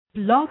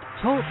Blog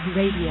Talk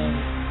Radio.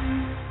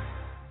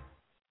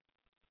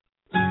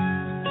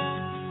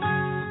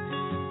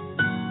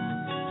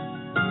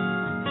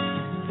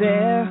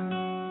 There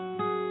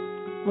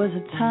was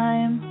a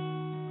time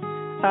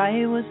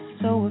I was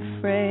so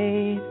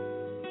afraid,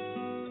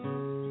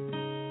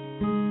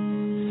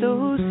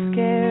 so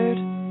scared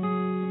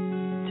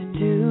to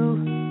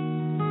do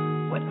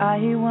what I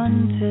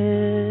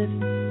wanted.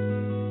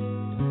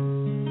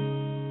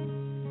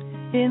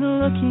 In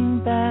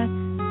looking back,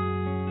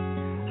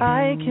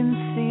 I can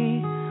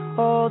see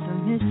all the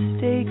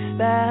mistakes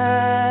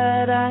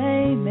that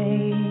I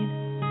made,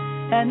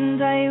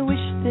 and I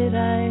wish that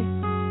I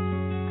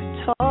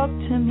could talk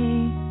to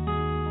me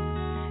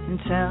and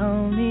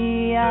tell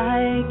me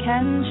I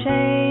can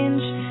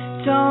change.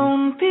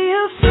 Don't be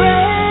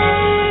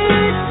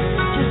afraid,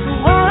 just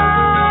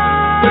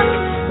walk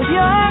with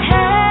your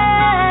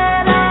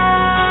head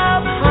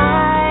up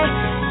high.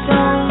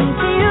 Don't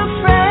be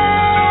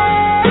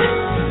afraid,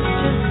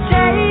 just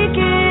take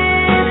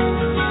it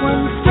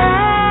one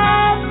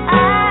step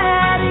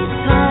at a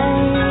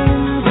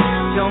time.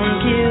 Don't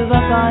give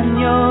up on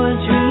your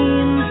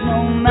dreams,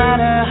 no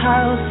matter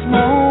how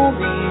small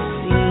they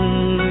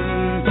seem.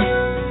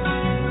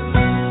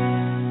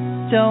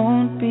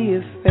 Don't be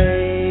afraid.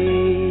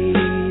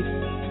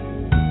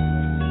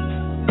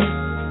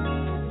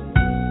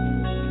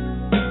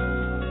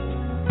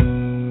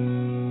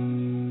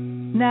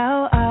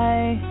 Now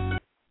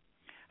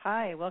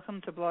Hi,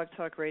 welcome to Blog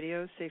Talk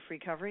Radio, Safe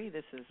Recovery.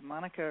 This is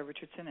Monica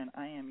Richardson, and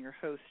I am your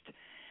host.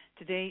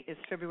 Today is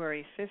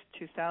February 5th,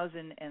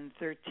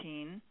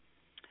 2013.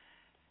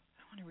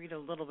 I want to read a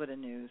little bit of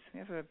news. We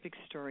have a big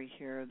story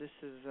here. This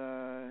is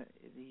the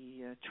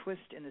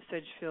twist in the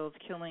Sedgefield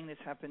killing. This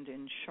happened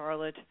in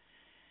Charlotte,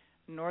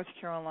 North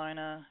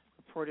Carolina,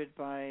 reported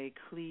by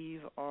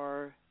Cleve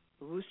R.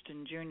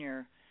 Wooston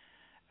Jr.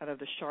 out of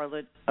the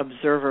Charlotte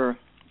Observer,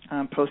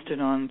 posted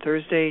on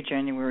Thursday,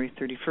 January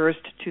 31st,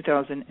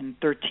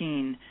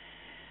 2013.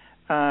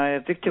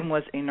 Victim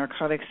was a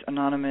Narcotics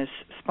Anonymous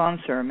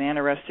sponsor. A man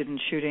arrested in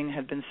shooting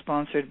had been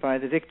sponsored by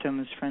the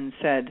victim's friend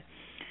said.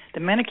 The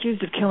man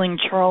accused of killing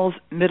Charles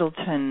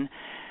Middleton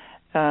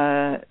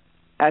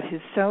at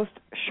his South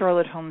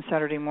Charlotte home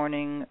Saturday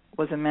morning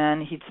was a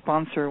man he'd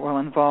sponsor while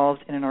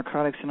involved in a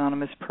Narcotics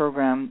Anonymous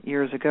program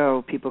years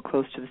ago, people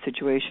close to the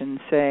situation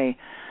say.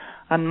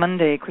 On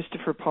Monday,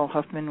 Christopher Paul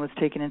Huffman was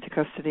taken into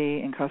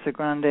custody in Casa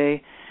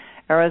Grande,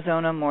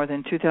 Arizona, more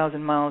than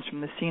 2,000 miles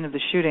from the scene of the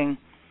shooting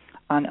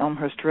on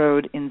Elmhurst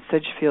Road in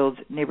Sedgefield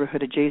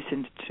neighborhood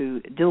adjacent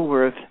to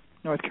Dilworth,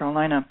 North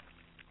Carolina.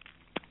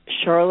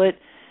 Charlotte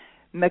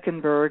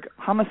Mecklenburg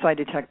homicide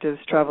detectives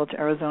traveled to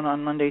Arizona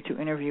on Monday to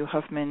interview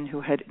Huffman,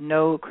 who had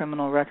no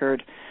criminal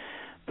record.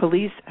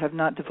 Police have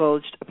not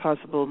divulged a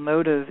possible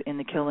motive in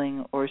the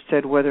killing or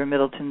said whether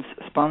Middleton's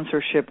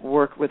sponsorship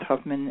work with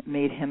Huffman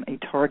made him a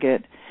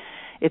target.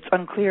 It's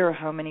unclear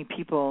how many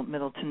people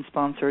Middleton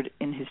sponsored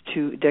in his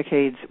 2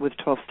 decades with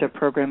 12-step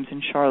programs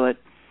in Charlotte.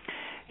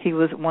 He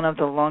was one of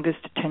the longest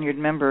tenured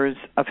members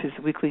of his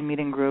weekly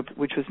meeting group,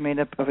 which was made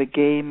up of a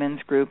gay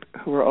men's group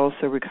who were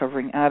also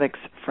recovering addicts,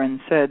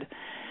 friends said.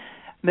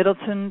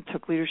 Middleton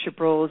took leadership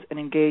roles and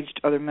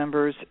engaged other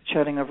members,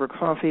 chatting over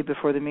coffee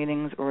before the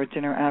meetings or at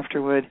dinner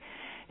afterward.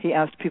 He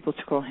asked people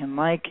to call him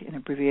Mike, an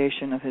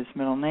abbreviation of his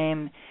middle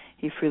name.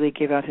 He freely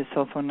gave out his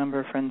cell phone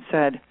number, friends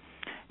said.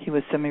 He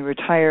was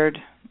semi-retired.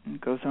 It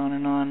goes on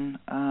and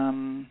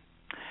on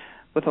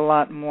with a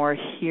lot more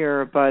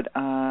here, but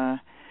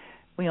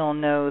we all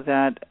know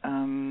that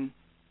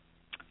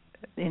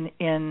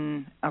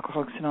in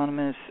Alcoholics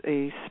Anonymous,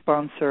 a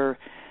sponsor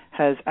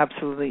has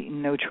absolutely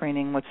no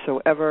training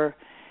whatsoever,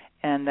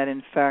 and that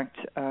in fact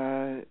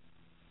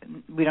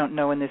we don't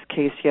know in this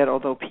case yet,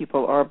 although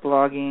people are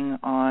blogging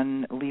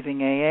on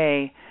Leaving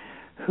AA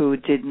who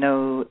did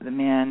know the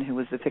man who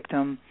was the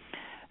victim,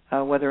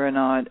 whether or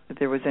not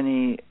there was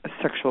any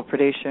sexual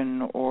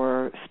predation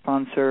or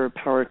sponsor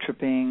power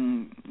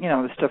tripping,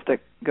 the stuff that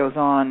goes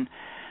on.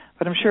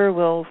 But I'm sure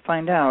we'll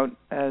find out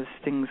as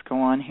things go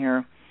on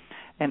here.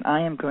 And I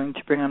am going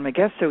to bring on my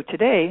guest. So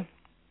today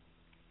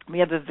we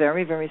have a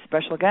very, very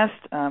special guest.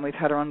 We've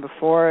had her on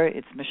before.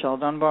 It's Michelle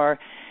Dunbar.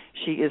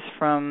 She is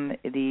from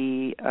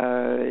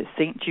the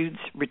St. Jude's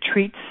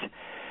retreats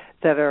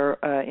that are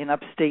in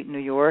upstate New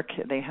York.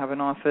 They have an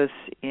office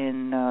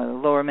in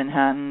Lower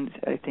Manhattan.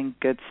 I think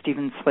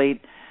Stephen Slate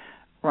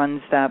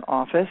runs that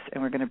office,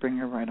 and we're going to bring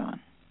her right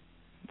on.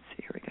 Let's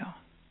see. Here we go.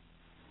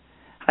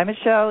 Hi,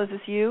 Michelle. Is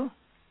this you?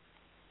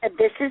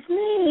 This is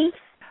me.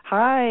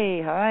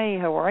 Hi.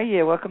 How are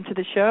you? Welcome to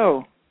the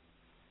show.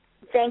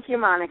 Thank you,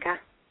 Monica.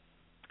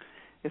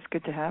 It's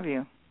good to have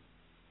you.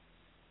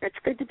 It's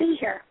good to be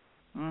here.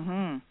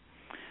 Mm-hmm.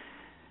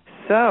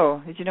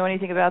 So, did you know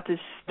anything about this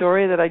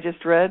story that I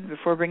just read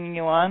before bringing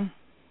you on?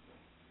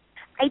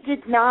 I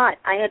did not.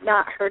 I had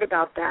not heard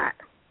about that.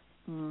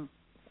 Mm.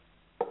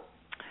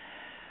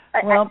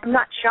 Well, I'm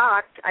not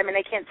shocked. I mean,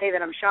 I can't say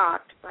that I'm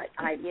shocked, but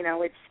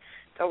it's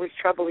always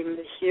troubling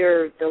to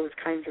hear those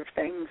kinds of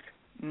things.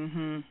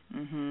 Mhm.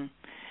 Mhm.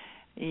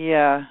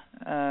 Yeah,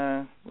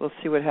 we'll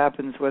see what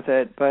happens with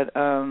it. But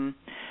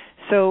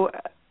so,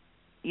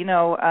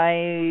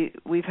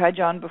 we've had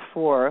you on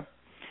before,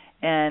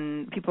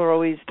 and people are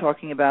always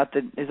talking about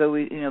that. There's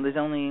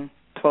only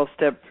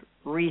 12-step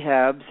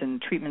rehabs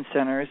and treatment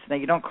centers. Now,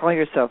 you don't call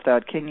yourself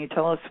that. Can you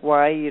tell us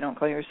why you don't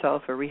call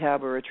yourself a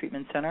rehab or a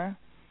treatment center?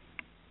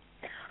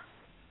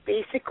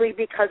 Basically,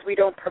 because we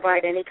don't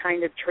provide any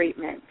kind of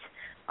treatment.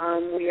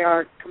 We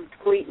are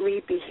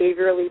completely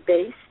behaviorally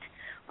based.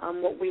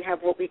 We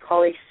have what we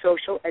call a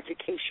social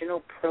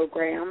educational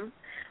program,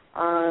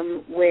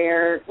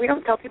 where we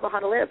don't tell people how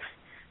to live.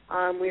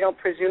 We don't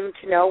presume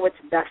to know what's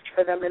best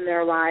for them in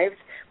their lives.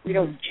 We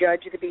don't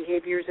judge the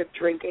behaviors of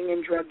drinking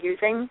and drug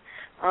using.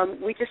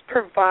 We just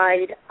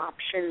provide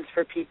options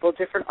for people,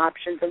 different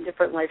options and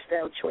different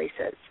lifestyle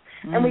choices.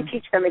 And we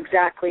teach them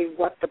exactly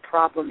what the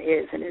problem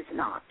is and is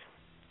not.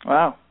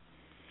 Wow.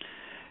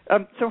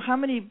 So how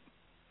many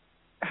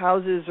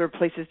houses or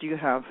places do you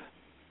have?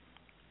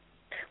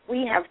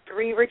 We have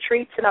 3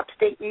 retreats in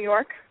upstate New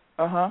York.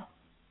 Uh-huh.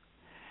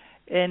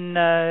 And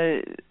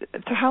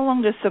so how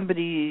long does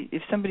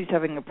if somebody's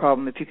having a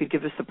problem, if you could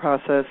give us the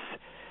process of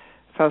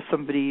how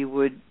somebody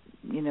would,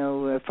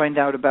 find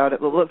out about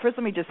it. Well, first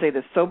let me just say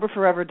this,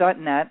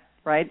 soberforever.net,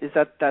 right?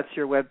 That's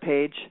your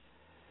webpage?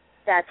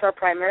 That's our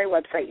primary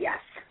website, yes.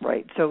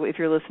 Right. So if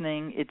you're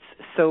listening, it's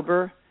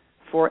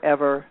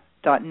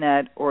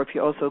soberforever.net, or if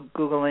you also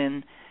Google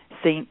in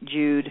St.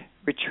 Jude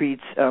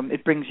Retreats,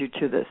 it brings you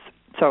to this.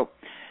 So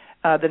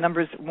the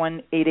number is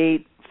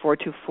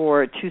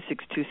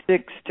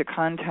 1-888-424-2626 to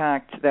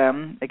contact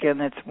them. Again,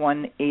 that's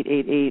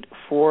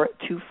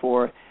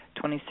 1-888-424-2626.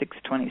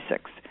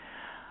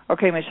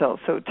 Okay, Michelle,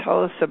 so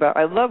tell us about,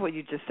 I love what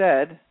you just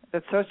said.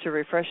 That's such a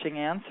refreshing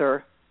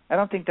answer. I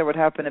don't think that would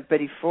happen at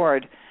Betty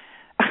Ford.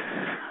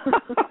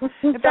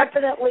 In fact,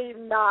 definitely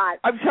not.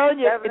 I'm telling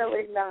you,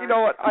 definitely not. You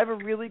know what? I have a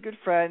really good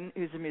friend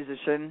who's a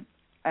musician,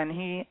 and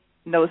he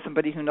knows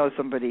somebody who knows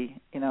somebody,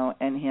 and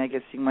I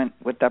guess he went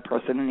with that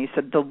person, and he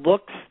said the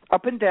looks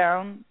up and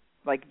down,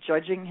 like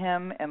judging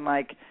him, and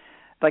like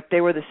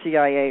they were the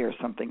CIA or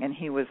something, and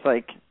he was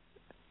like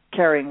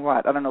carrying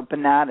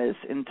bananas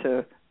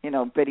into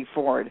Betty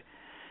Ford,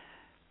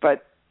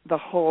 but the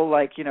whole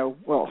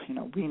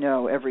we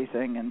know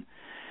everything, and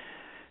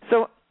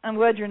so I'm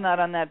glad you're not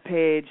on that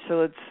page. So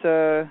let's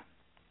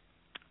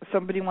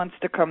somebody wants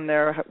to come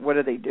there, what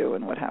do they do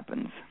and what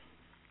happens?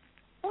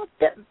 Well,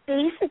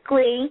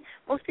 basically,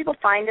 most people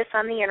find us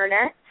on the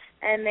internet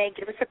and they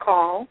give us a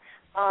call.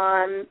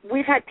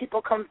 We've had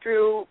people come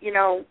through,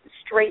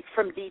 straight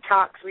from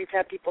detox. We've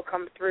had people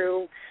come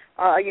through,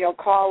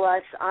 call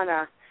us on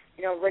a,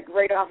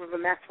 right off of a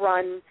meth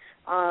run,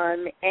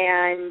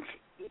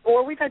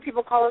 or we've had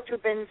people call us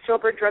who've been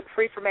sober,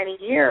 drug-free for many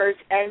years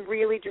and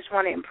really just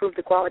want to improve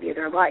the quality of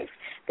their life.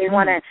 They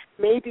want to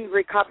maybe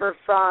recover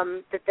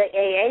from the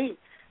AA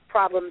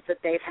problems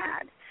that they've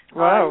had.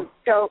 Wow.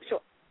 So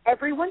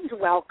everyone's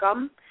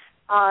welcome.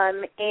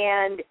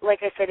 And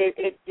like I said,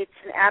 it's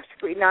an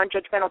absolutely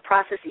non-judgmental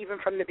process even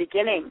from the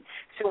beginning.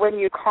 So when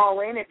you call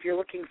in, if you're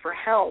looking for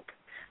help,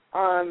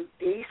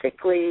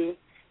 basically,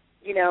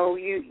 you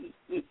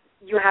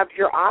have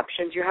your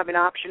options. You have an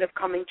option of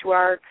coming to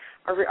our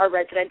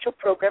residential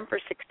program for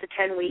 6 to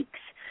 10 weeks.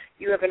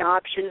 You have an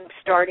option of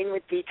starting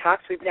with detox.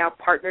 We've now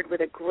partnered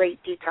with a great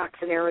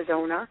detox in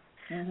Arizona.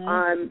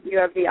 Mm-hmm. You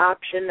have the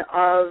option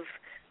of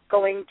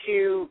going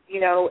to,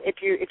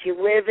 if you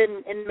live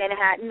in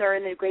Manhattan or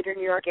in the greater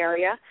New York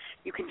area,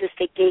 you can just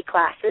take gay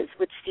classes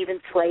with Stephen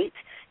Slate.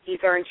 He's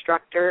our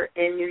instructor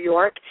in New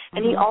York. Mm-hmm.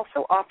 And he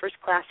also offers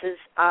classes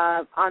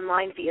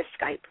online via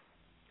Skype.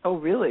 Oh,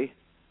 really?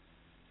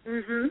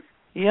 Mm-hmm.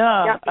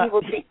 Yeah. He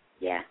will be,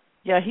 yeah.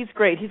 Yeah, he's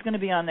great. He's going to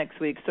be on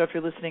next week. So if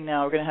you're listening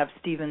now, we're going to have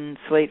Stephen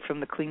Slate from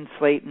the Clean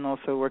Slate and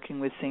also working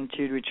with St.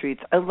 Jude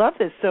Retreats. I love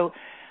this. So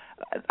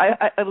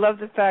I love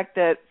the fact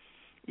that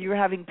you're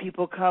having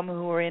people come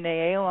who are in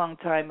AA a long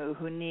time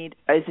who need,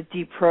 is it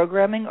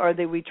deprogramming or are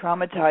they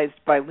re-traumatized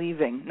by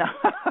leaving?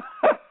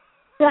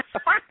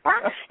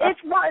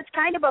 It's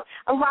kind of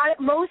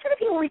most of the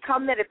people we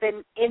come that have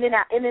been in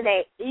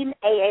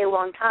AA a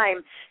long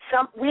time.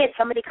 We had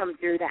somebody come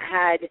through that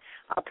had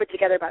put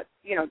together about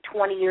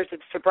 20 years of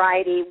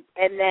sobriety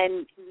and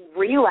then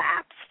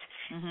relapsed,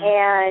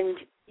 and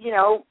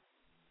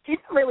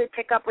didn't really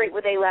pick up right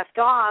where they left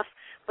off.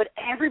 But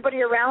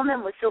everybody around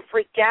them was so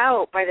freaked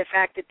out by the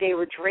fact that they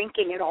were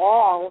drinking at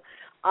all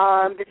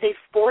that they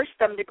forced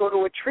them to go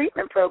to a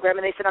treatment program,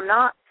 and they said, "I'm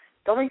not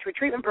going to a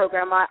treatment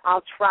program,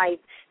 I'll try."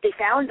 They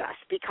found us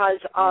because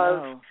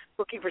of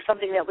looking for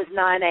something that was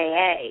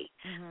non-AA,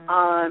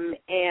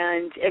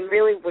 and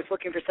really was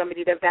looking for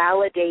somebody to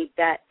validate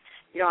that,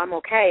 I'm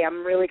okay,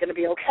 I'm really going to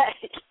be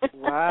okay.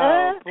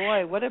 Wow,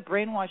 boy, what a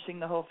brainwashing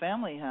the whole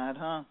family had,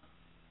 huh?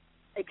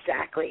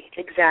 Exactly.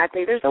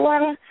 There's a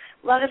lot of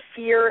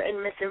fear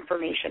and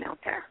misinformation out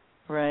there.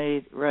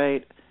 Right.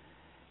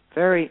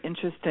 Very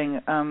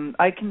interesting.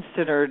 I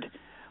considered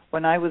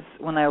when I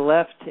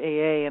left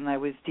AA and I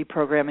was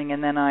deprogramming,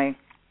 and then I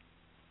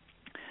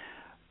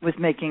was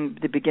making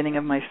the beginning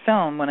of my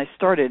film, when I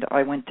started,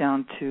 I went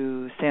down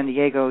to San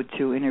Diego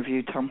to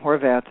interview Tom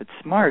Horvath at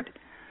SMART,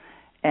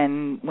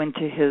 and went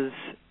to his,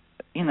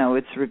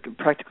 it's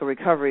Practical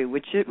Recovery,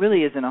 which it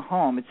really isn't a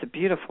home. It's a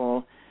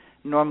beautiful,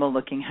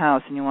 normal-looking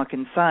house, and you walk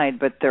inside,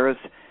 but there's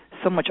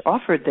so much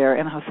offered there,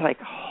 and I was like,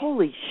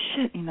 holy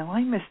shit,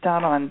 I missed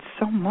out on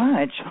so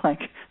much. Like,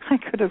 I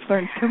could have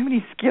learned so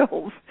many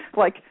skills,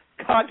 like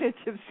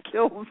cognitive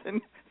skills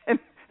and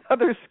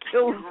other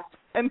skills.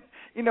 And,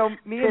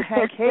 me and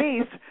Hank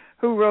Hayes,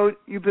 who wrote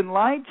You've Been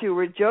Lied To,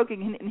 were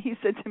joking, and he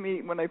said to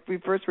me when we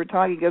first were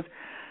talking, he goes,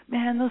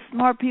 man, those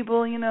smart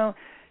people,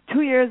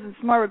 2 years in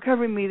smart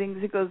recovery meetings,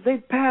 he goes, they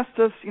passed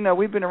us,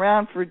 we've been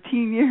around for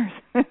 10 years.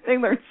 They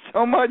learned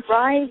so much.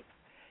 Right.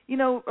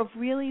 Of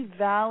really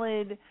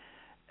valid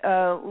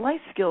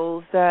life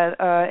skills that,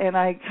 and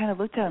I kind of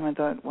looked at him and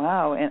thought,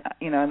 wow. And,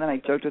 and then I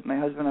joked with my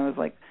husband. I was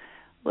like,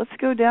 let's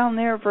go down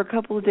there for a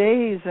couple of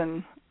days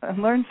and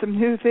learn some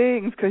new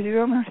things, because you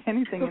don't learn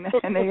anything in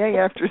AA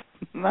after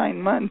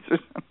 9 months or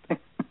something.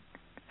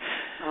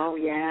 Oh,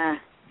 yeah.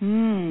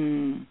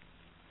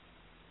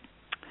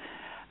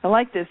 I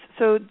like this.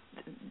 So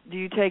do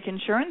you take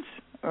insurance,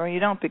 or you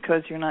don't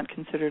because you're not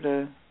considered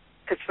a...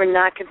 Because we're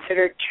not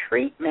considered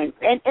treatment.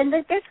 And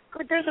there's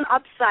an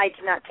upside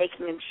to not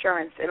taking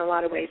insurance in a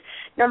lot of ways.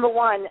 Number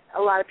one,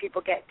 a lot of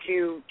people get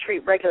to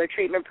treat regular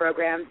treatment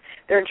programs.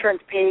 Their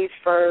insurance pays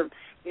for,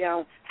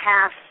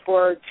 half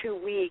for 2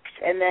 weeks,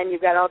 and then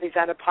you've got all these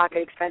out-of-pocket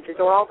expenses.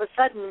 Or all of a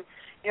sudden,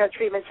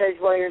 treatment says,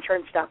 well, your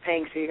insurance stopped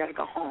paying, so you got to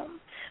go home.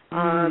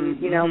 When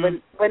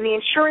the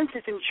insurance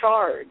is in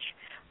charge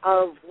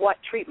of what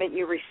treatment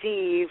you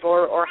receive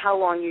or how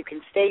long you can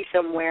stay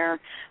somewhere,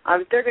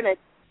 they're going to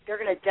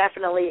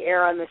definitely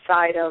err on the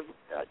side of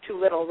too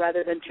little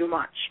rather than too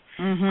much.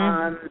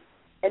 And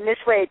this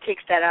way it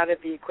takes that out of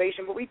the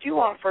equation. But we do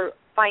offer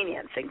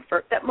financing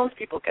that most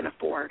people can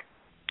afford.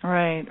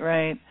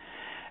 Right.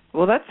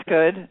 Well, that's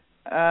good.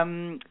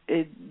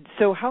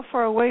 So how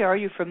far away are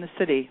you from the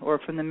city or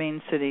from the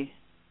main city?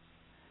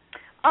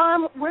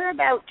 We're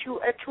about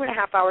a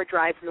 2.5-hour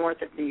drive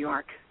north of New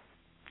York.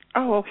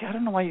 Oh, okay. I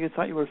don't know why you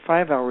thought you were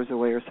 5 hours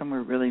away or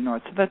somewhere really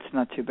north. So that's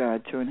not too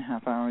bad,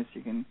 2.5 hours.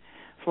 You can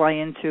fly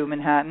into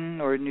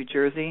Manhattan or New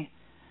Jersey.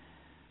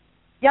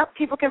 Yep,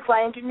 people can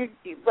fly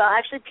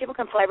people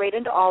can fly right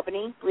into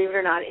Albany. Believe it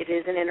or not, it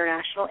is an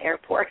international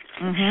airport.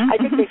 I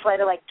think they fly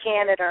to like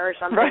Canada or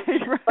something.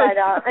 Right.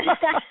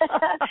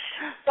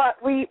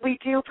 But we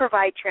do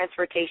provide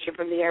transportation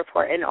from the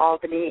airport in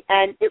Albany,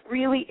 and it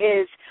really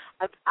is.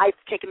 I've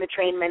taken the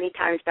train many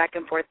times back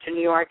and forth to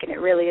New York, and it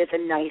really is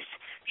a nice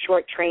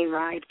short train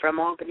ride from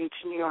Albany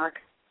to New York.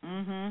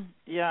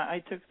 Yeah,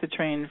 I took the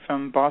train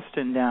from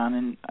Boston down,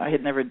 and I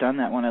had never done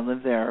that when I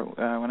lived there,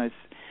 when I was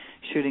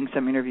shooting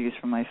some interviews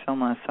for my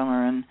film last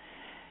summer, and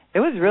it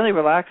was really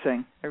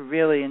relaxing. I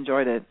really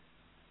enjoyed it.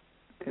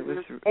 It was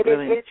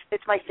really...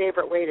 It's my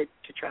favorite way to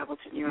travel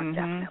to New York,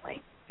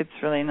 definitely. It's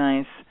really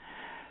nice.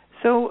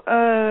 So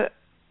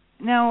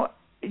now,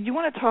 do you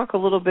want to talk a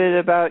little bit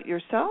about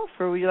yourself,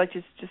 or would you like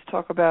to just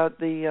talk about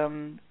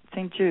the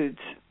St. Jude's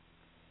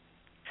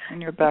and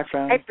your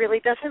background? It really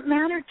doesn't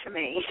matter to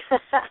me.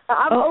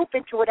 I'm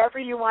open to whatever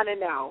you want to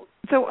know.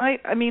 So,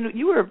 I mean,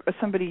 you were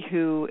somebody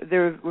who,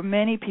 there were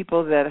many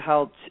people that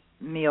helped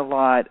me a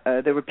lot.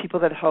 There were people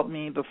that helped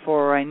me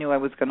before I knew I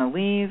was going to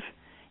leave,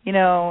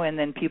 and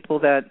then people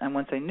that,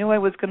 once I knew I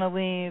was going to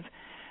leave,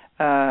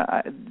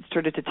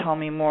 started to tell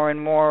me more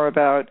and more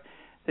about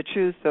the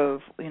truth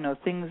of,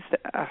 things,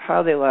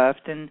 how they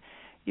left. And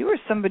you were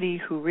somebody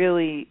who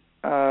really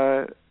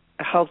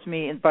helped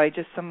me by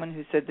just someone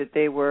who said that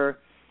they were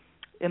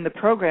in the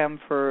program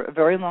for a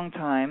very long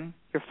time.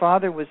 Your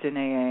father was in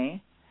AA,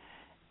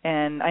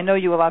 and I know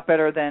you a lot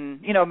better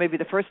than, maybe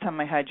the first time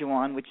I had you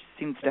on, which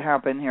seems to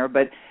happen here,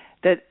 but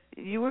that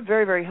you were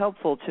very, very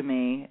helpful to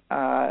me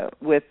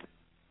with,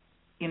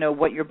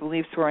 what your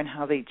beliefs were and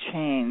how they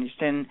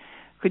changed. And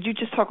could you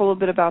just talk a little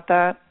bit about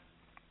that?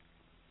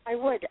 I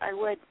would. I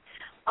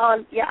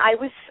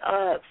was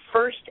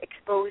first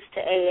exposed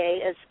to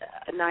AA as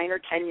a 9 or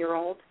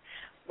 10-year-old.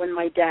 When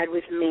my dad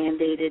was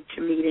mandated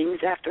to meetings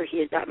after he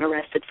had gotten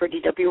arrested for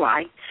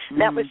DWI.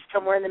 That was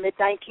somewhere in the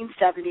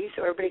mid-1970s,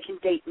 so everybody can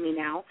date me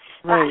now.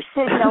 Right.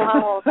 You know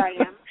how old I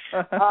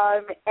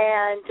am.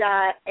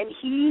 And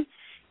he,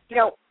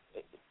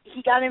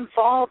 he got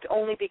involved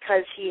only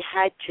because he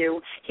had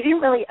to. He didn't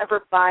really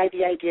ever buy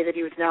the idea that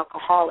he was an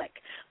alcoholic.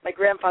 My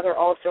grandfather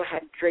also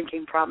had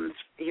drinking problems.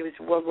 He was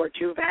a World War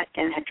II vet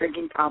and had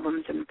drinking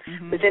problems and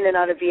was in and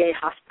out of VA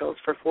hospitals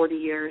for 40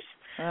 years.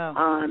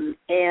 Oh.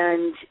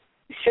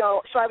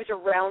 So I was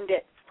around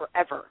it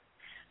forever.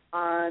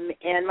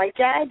 And my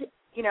dad,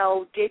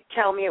 did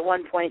tell me at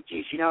one point,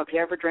 geez, if you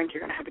ever drink,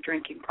 you're going to have a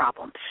drinking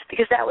problem.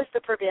 Because that was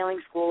the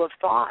prevailing school of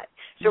thought.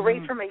 So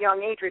right from a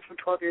young age, right from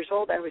 12 years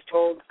old, I was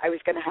told I was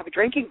going to have a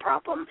drinking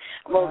problem.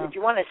 Well, if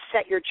you want to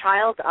set your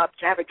child up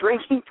to have a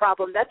drinking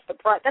problem, that's the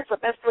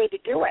best way to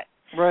do it.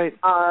 Right.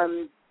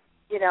 And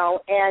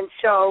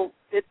so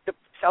the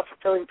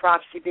self-fulfilling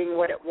prophecy being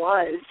what it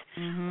was,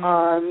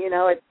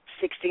 at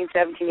 16,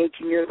 17,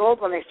 18 years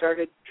old when I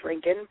started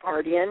drinking,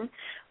 partying.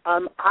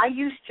 I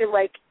used to,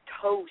 like,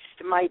 toast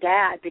my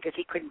dad because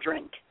he couldn't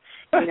drink.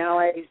 You know,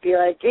 I'd be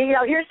like, hey, you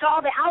know, here's to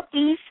all the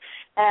Alkies,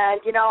 and,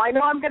 you know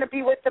I'm going to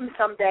be with them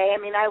someday.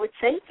 I mean, I would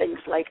say things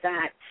like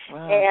that.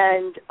 Wow.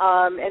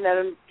 And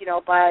then, you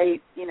know, by,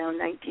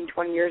 19,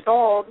 20 years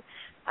old,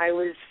 I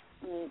was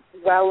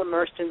well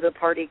immersed in the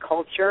party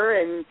culture,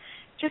 and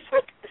just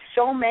like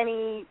so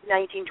many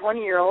 19,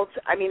 20-year-olds,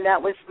 I mean,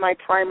 that was my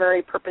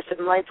primary purpose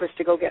in life, was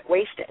to go get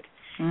wasted.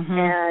 Mm-hmm.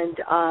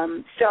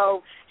 And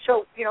so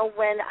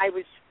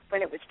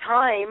when it was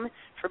time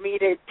for me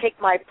to take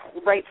my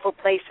rightful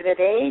place at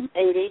an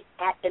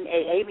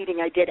AA meeting,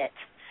 I did it.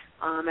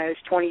 I was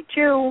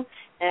 22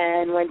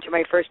 and went to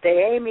my first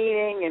AA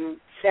meeting and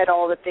said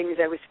all the things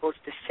I was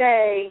supposed to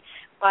say.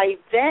 By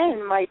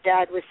then, my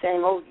dad was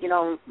saying, "Oh,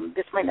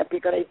 this might not be a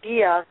good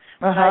idea."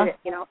 Uh-huh.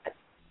 But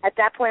at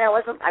that point, I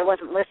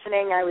wasn't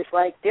listening. I was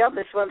like, "Yep,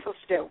 this is what I'm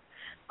supposed to do."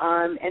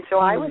 And so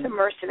I was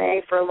immersed in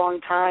AA for a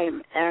long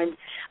time, and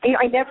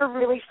I never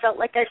really felt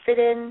like I fit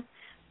in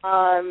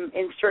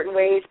certain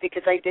ways,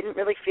 because I didn't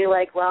really feel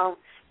like, I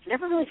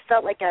never really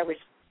felt like I was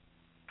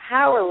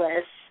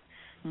powerless,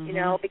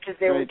 because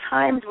there were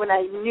times when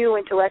I knew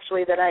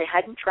intellectually that I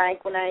hadn't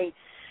drank when I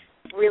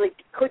really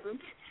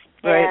couldn't.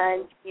 Right.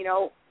 And,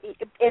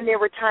 and there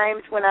were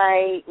times when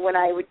I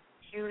would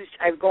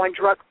go on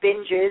drug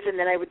binges and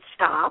then I would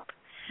stop.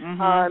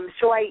 Mm-hmm.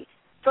 So I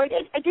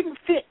didn't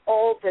fit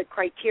all the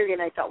criteria,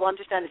 and I thought, I'm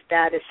just not as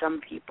bad as some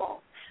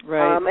people.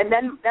 Right. And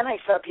then I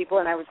saw people,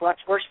 and I was lots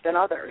worse than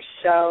others.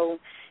 So,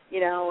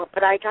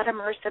 but I got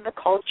immersed in the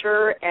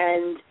culture,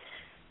 and,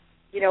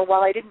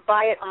 while I didn't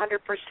buy it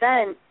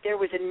 100%, there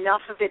was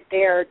enough of it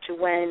there to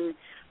when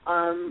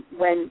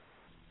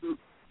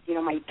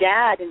my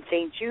dad and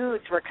St.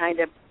 Jude's were kind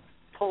of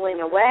pulling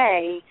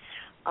away,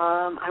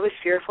 I was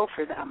fearful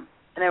for them,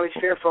 and I was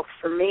fearful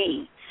for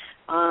me,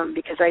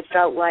 because I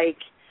felt like,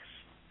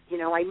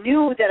 I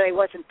knew that I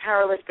wasn't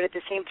powerless, but at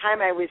the same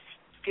time I was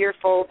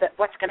fearful that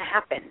what's going to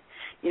happen.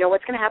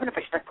 What's going to happen if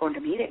I start going to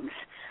meetings?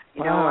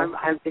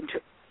 I've been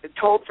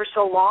told for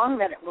so long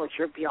that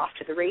you'll be off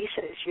to the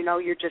races.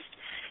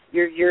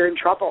 You're in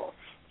trouble.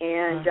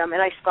 And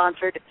I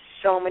sponsored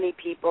so many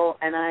people,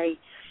 and I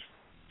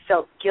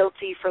felt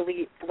guilty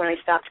when I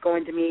stopped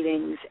going to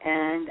meetings.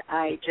 And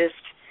I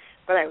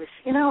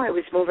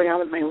was moving on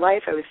with my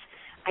life. I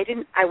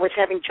was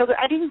having children.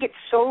 I didn't get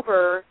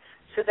sober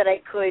so that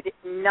I could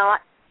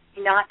not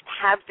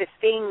have the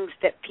things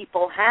that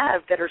people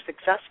have that are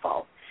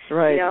successful.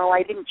 Right.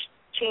 I didn't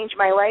change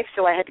my life,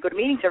 so I had to go to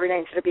meetings every night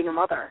instead of being a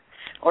mother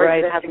or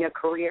instead of having a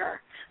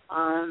career.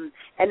 And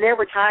there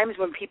were times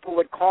when people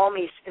would call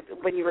me,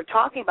 when you were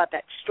talking about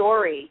that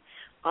story,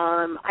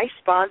 I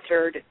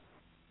sponsored,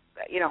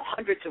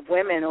 hundreds of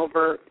women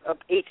over an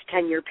 8 to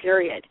 10 year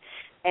period.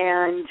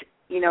 And,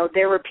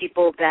 there were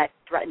people that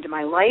threatened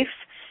my life.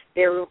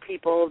 There were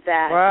people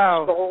that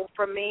stole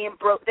from me and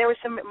broke. There was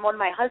one of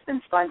my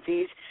husband's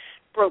sponsees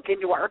broke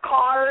into our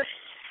car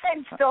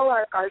and stole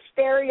our car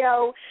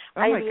stereo.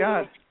 Oh, my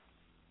God.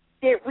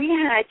 We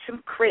had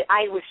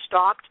I was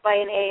stalked by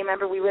an AA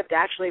member. We lived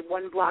actually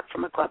 1 block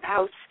from a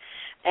clubhouse,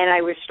 and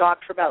I was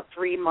stalked for about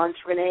 3 months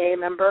for an AA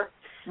member.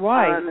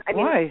 Why?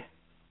 Why?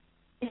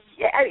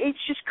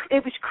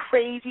 It was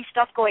crazy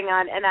stuff going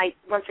on. And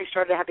once I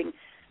started having,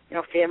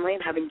 family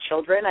and having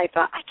children, I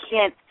thought,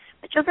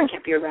 my children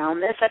can't be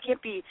around this.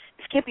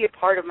 This can't be a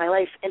part of my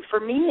life. And for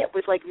me, it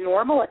was like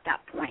normal at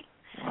that point.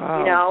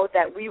 Wow.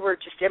 That we were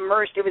just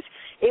immersed. It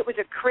was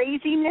a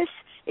craziness.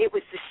 It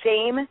was the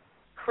same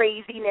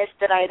craziness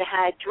that I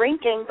had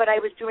drinking, but I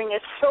was doing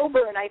it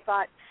sober, and I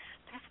thought,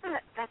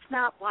 that's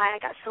not why I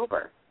got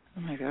sober.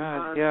 Oh my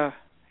God.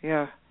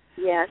 Yeah.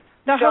 Yes.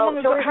 Now, how long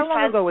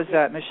ago was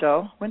that,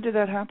 Michelle? When did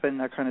that happen?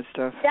 That kind of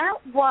stuff. That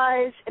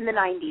was in the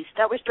 90s.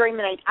 That was during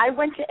the 90s. I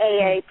went to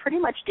AA pretty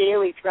much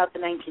daily throughout the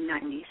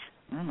 1990s.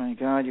 Oh my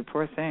God, you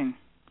poor thing.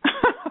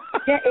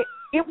 Yeah,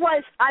 it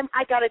was.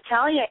 I got to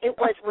tell you, it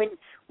was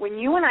when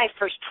you and I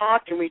first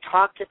talked, and we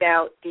talked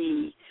about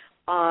the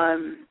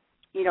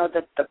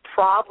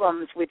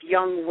problems with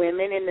young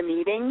women in the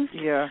meetings.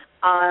 Yeah.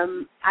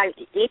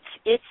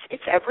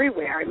 It's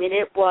everywhere. I mean,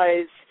 it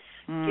was,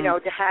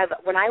 to have,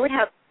 when I would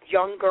have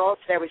young girls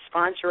that I was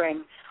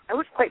sponsoring, I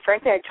would, quite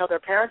frankly, I'd tell their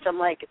parents, I'm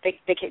like, they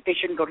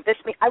shouldn't go to this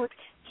meeting. I would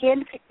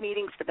handpick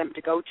meetings for them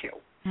to go to,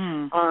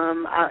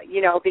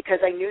 because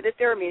I knew that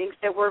there were meetings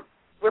that where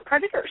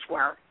predators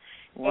were.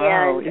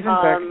 Wow, and, even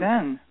back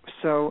then.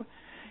 So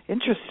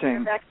interesting.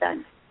 Even back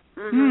then.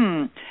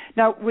 Mm-hmm.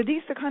 Now, were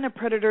these the kind of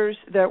predators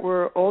that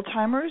were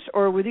old-timers,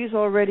 or were these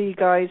already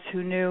guys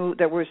who knew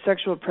that were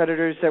sexual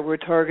predators that were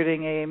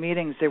targeting AA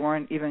meetings? They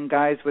weren't even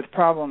guys with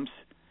problems.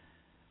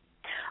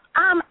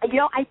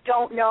 I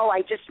don't know.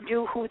 I just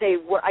knew who they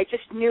were. I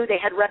just knew they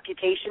had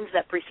reputations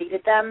that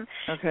preceded them.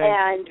 Okay.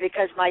 And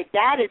because my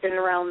dad had been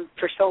around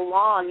for so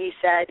long, he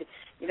said,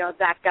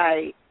 that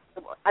guy,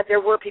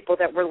 there were people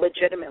that were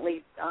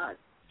legitimately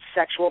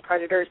sexual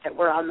predators that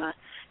were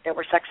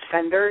sex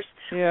offenders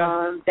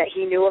that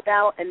he knew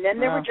about. And then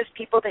there were just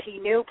people that he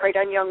knew preyed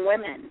on young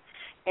women.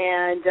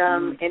 and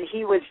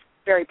he was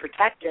very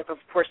protective, of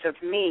course, of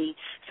me.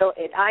 So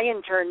I,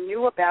 in turn,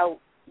 knew about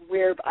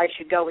where I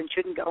should go and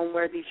shouldn't go, and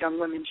where these young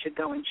women should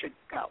go and shouldn't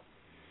go.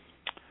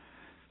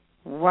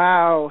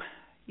 Wow.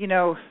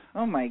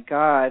 Oh, my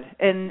God.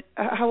 And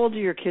how old are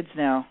your kids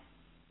now?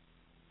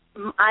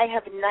 I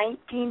have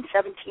 19,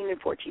 17,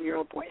 and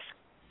 14-year-old boys.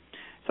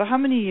 So how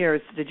many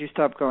years did you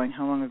stop going?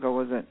 How long ago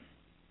was it?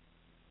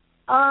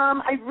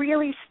 I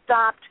really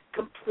stopped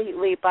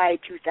completely by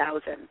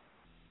 2000.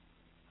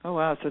 Oh,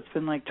 wow. So it's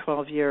been like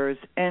 12 years.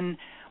 And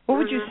what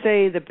would you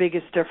say the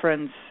biggest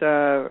difference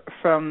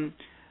from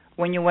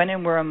when you went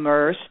and were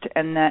immersed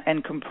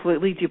and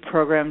completely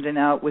deprogrammed and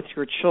out with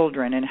your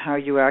children, and how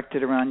you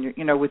acted around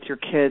with your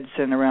kids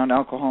and around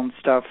alcohol and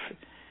stuff?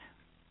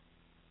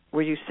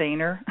 Were you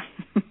saner?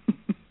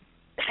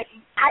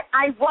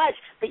 I was,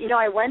 but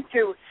I went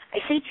through, I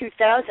say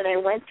 2000, I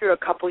went through a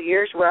couple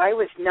years where I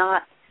was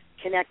not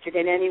connected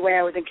in any way.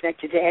 I wasn't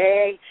connected to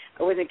AA.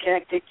 I wasn't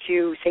connected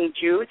to St.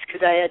 Jude's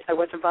because I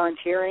wasn't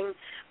volunteering.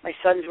 My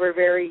sons were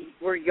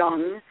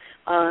young.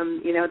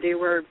 They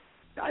were,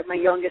 my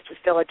youngest was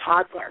still a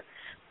toddler.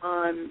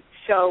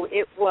 So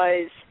it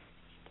was,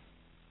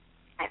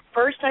 at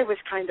first I was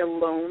kind of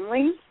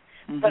lonely,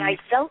 but I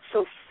felt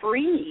so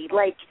free,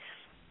 like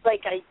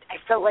I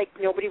felt like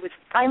nobody was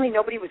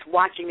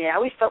watching me. I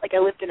always felt like I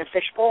lived in a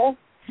fishbowl,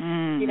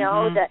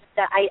 that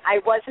I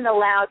wasn't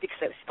allowed, because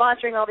I was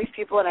sponsoring all these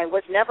people, and I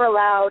was never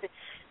allowed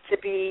to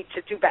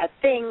do bad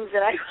things,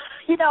 and I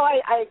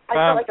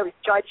felt like I was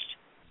judged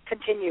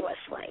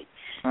continuously.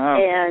 Wow.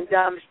 And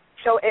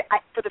so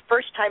for the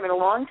first time in a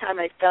long time,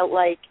 I felt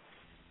like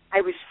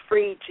I was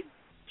free to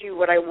do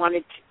what I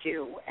wanted to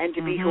do and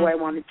to be who I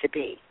wanted to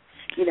be,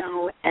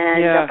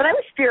 but I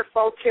was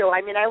fearful too.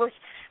 I mean, I was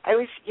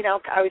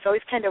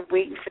always kind of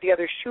waiting for the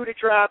other shoe to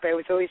drop. I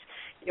was always,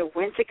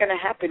 when's it going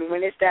to happen?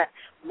 When is that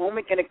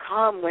moment going to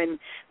come when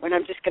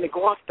I'm just going to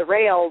go off the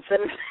rails?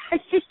 And,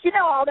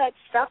 all that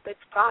stuff that's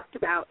talked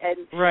about.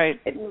 And, right.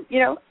 And,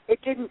 it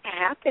didn't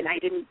happen. I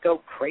didn't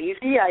go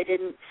crazy. I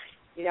didn't,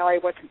 I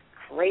wasn't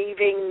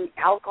craving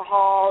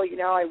alcohol.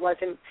 I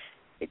wasn't,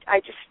 it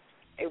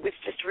was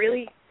just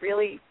really,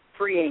 really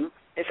freeing,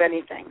 if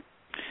anything.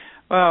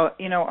 Well,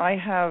 I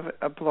have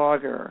a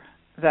blogger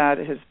that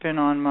has been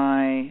on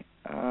my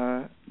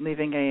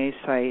Leaving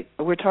AA site.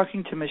 We're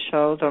talking to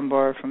Michelle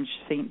Dunbar from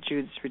St.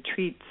 Jude's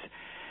Retreats,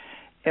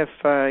 if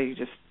you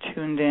just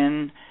tuned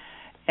in.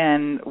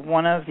 And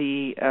one of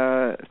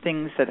the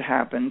things that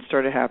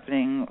started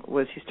happening,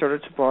 was he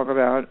started to blog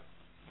about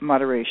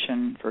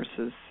moderation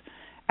versus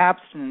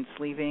abstinence,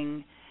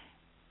 leaving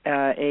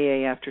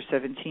AA after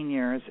 17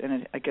 years.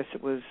 And I guess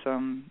it was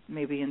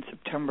maybe in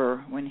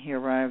September when he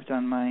arrived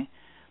on my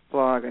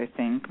blog, I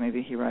think.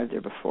 Maybe he arrived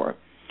there before.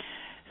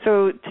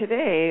 So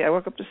today, I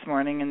woke up this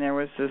morning and there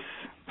was this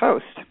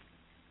post.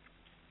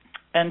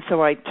 And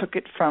so I took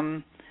it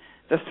from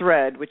the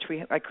thread, which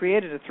I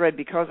created a thread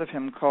because of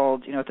him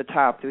called, at the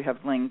top we have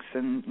links,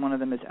 and one of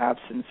them is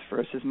abstinence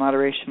versus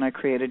moderation. I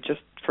created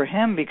just for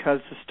him because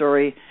the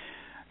story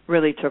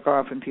really took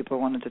off and people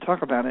wanted to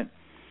talk about it.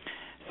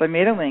 So I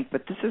made a link,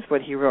 but this is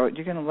what he wrote.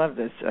 You're going to love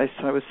this. I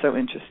thought it was so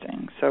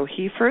interesting. So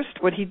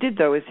what he did,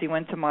 though, is he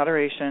went to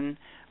moderation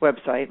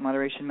website,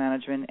 Moderation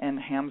Management, and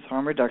Ham's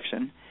Harm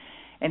Reduction.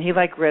 And he,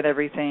 read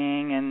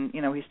everything, and,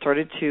 he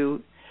started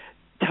to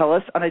tell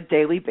us on a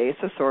daily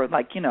basis or, a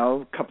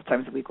couple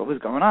times a week what was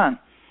going on.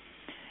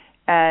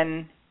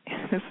 And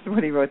this is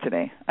what he wrote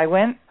today. I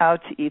went out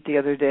to eat the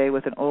other day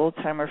with an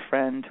old-timer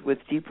friend with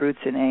deep roots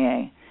in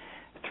AA.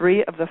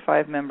 3 of the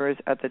 5 members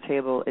at the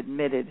table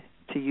admitted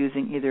to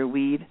using either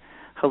weed,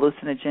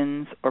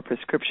 hallucinogens, or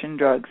prescription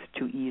drugs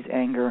to ease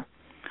anger.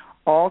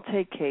 All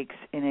take cakes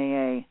in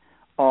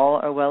AA. All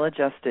are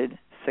well-adjusted,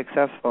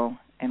 successful,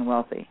 and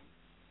wealthy.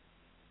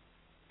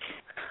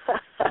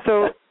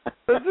 So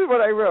this is what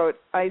I wrote.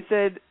 I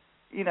said,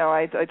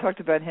 I talked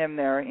about him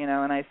there,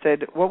 and I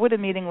said, what would a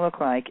meeting look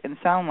like and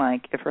sound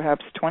like if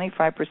perhaps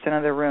 25%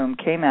 of the room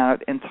came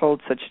out and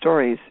told such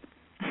stories,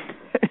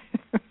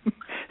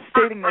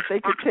 stating that they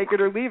could take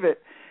it or leave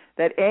it,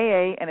 that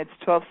AA and its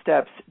 12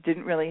 steps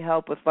didn't really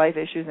help with life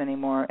issues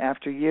anymore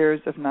after years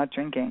of not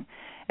drinking.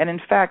 And in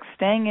fact,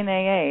 staying in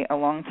AA a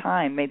long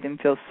time made them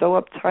feel so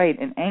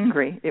uptight and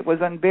angry, it was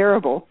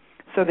unbearable.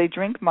 So they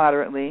drink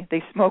moderately,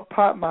 they smoke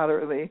pot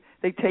moderately,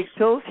 they take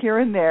pills here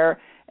and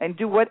there, and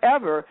do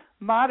whatever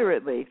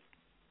moderately.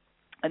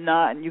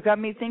 And you got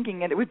me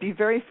thinking, and it would be a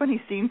very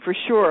funny scene for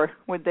sure.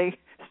 Would they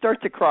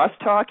start to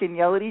cross-talk and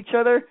yell at each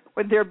other?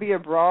 Would there be a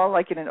brawl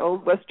like in an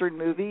old Western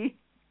movie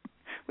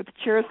with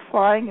chairs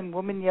flying and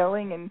women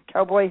yelling and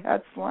cowboy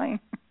hats flying?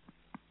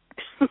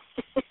 But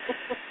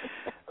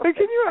can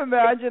you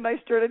imagine? I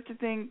started to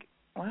think,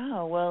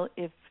 wow, well,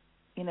 if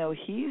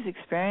he's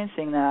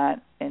experiencing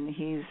that, and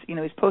he's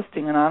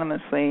posting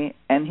anonymously,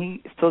 and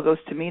he still goes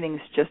to meetings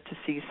just to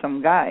see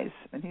some guys,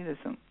 and he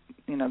doesn't,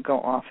 go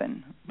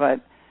often.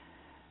 But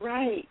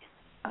right,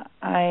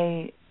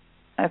 I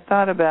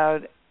thought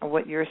about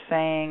what you're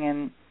saying,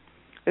 and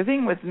the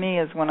thing with me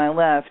is when I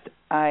left,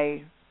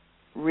 I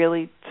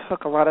really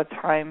took a lot of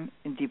time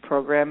in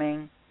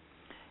deprogramming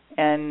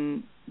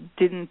and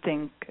didn't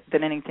think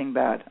that anything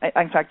bad.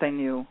 In fact, I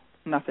knew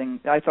nothing.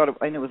 I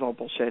knew it was all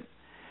bullshit.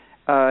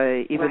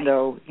 Even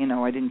though,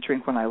 I didn't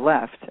drink when I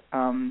left.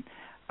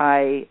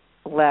 I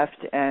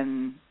left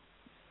and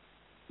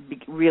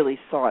really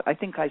saw it. I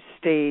think I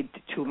stayed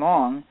too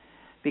long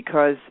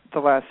because the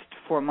last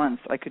 4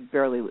 months I couldn't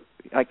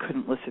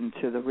listen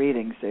to the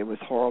readings. It was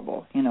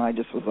horrible. I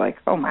just was like,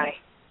 oh my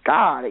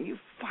God, are you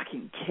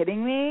fucking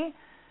kidding me?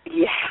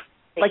 Yeah.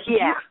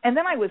 And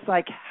then I was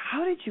like,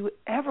 how did you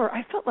ever?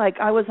 I felt like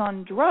I was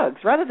on drugs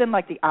rather than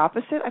like the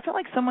opposite. I felt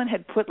like someone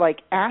had put like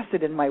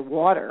acid in my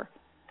water.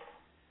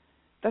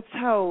 That's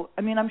how,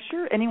 I'm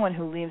sure anyone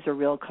who leaves a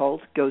real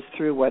cult goes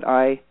through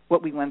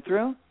what we went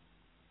through.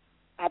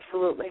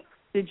 Absolutely.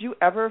 Did you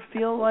ever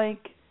feel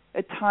like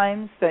at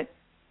times that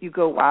you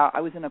go, wow,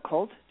 I was in a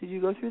cult? Did you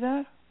go through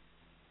that?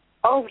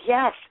 Oh,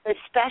 yes,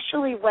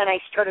 especially when I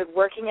started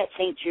working at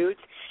St. Jude's.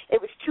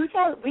 It was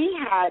 2000. We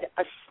had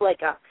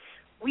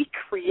we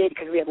created,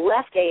 because we had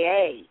left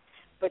AA,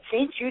 but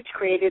St. Jude's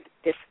created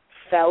this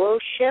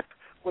fellowship,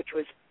 which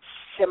was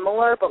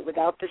similar but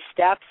without the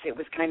steps. It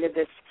was kind of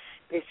this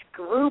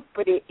group,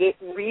 but it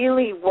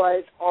really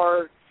was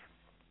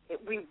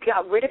we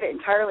got rid of it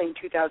entirely in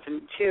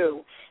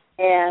 2002,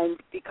 and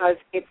because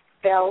it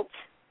felt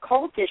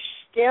cultish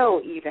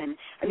still even.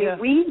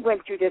 We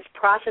went through this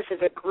process as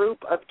a group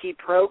of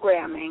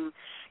deprogramming,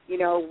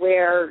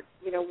 where,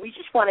 we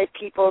just wanted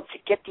people to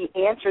get the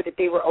answer that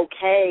they were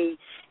okay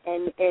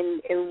and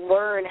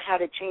learn how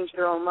to change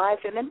their own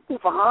lives and then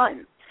move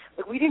on.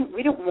 Like we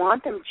didn't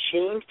want them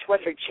chained to us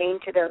or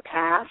chained to their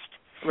past.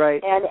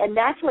 Right. And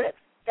that's what it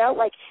felt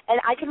like.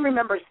 And I can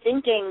remember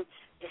thinking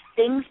the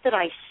things that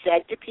I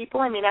said to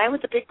people. I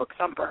was a big book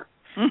thumper.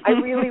 I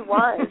really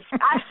was.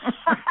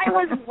 I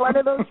was one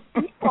of those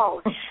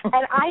people.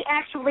 And I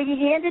actually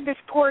handed this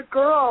poor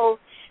girl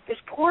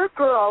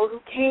who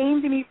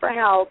came to me for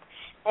help,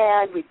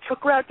 and we took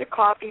her out to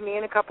coffee, me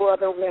and a couple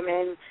other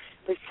women,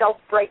 the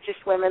self-righteous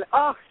women.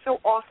 Oh, so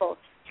awful.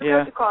 Took her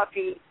out to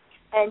coffee,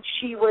 and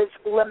she was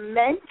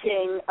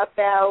lamenting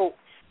about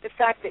the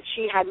fact that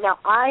she had, now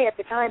I at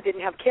the time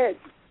didn't have kids.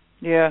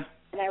 Yeah.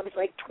 And I was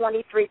like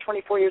 23,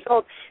 24 years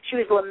old. She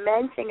was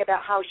lamenting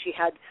about how she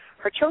had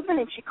her children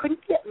and she couldn't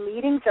get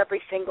meetings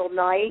every single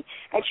night,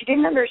 and she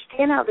didn't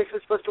understand how this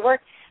was supposed to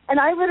work. And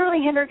I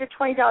literally handed her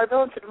a $20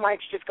 bill and said, why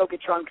don't you just go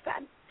get drunk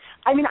then?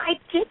 I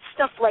did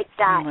stuff like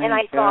that, and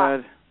I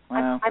thought,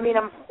 wow.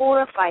 I'm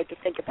horrified to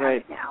think about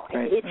it now.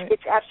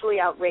 It's absolutely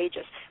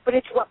outrageous. But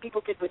it's what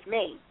people did with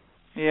me.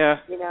 Yeah.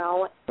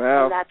 Wow.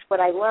 And that's what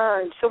I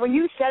learned. So when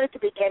you said at the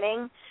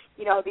beginning,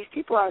 these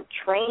people aren't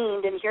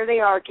trained, and here they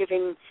are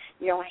giving,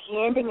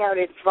 handing out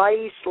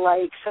advice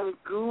like some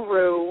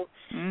guru.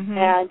 Mm-hmm.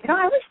 And,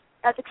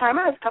 at the time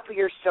I was a couple of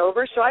years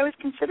sober, so I was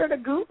considered a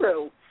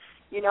guru.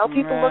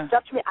 People looked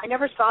up to me. I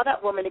never saw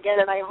that woman again,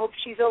 and I hope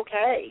she's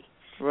okay.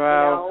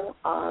 Wow.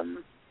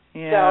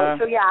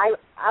 So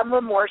I'm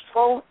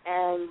remorseful,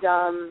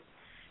 and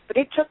but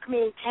it took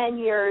me 10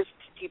 years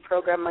to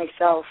deprogram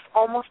myself,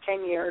 almost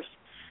 10 years,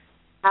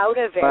 out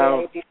of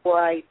AA before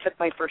I took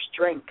my first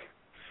drink.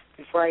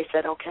 Before I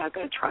said, okay, I'm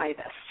going to try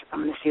this. I'm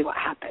going to see what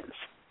happens.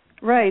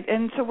 Right.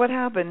 And so what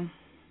happened?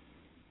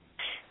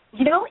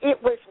 It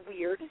was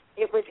weird.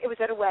 It was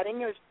at a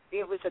wedding.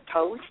 It was a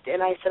toast,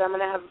 and I said I'm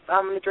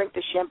going to drink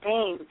the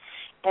champagne.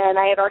 And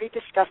I had already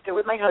discussed it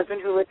with my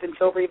husband, who had been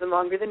sober even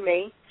longer than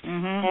me.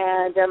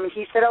 Mm-hmm. And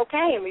he said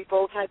okay, and we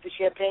both had the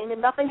champagne,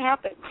 and nothing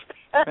happened.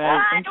 Right.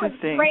 It was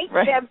Interesting. great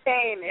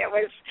champagne. It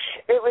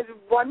was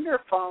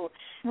wonderful.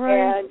 Right.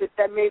 And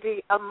then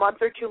maybe a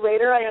month or two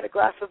later, I had a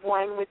glass of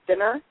wine with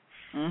dinner.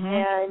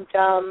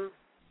 Mm-hmm.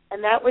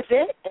 And that was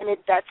it. And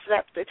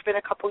it's been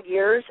a couple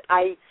years.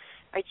 I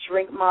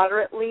drink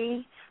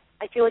moderately.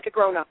 I feel like a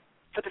grown-up.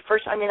 For the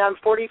first, I'm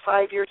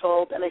 45 years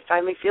old, and I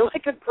finally feel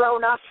like a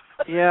grown-up.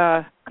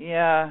 Yeah.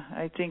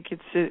 I think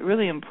it's a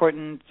really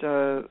important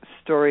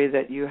story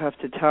that you have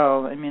to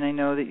tell. I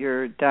know that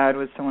your dad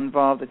was so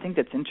involved. I think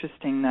that's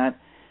interesting that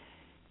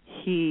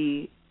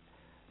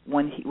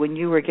when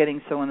you were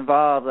getting so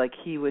involved, like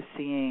he was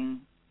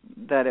seeing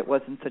that it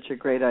wasn't such a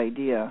great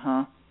idea,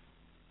 huh?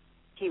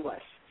 He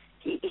was.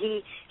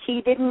 He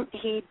didn't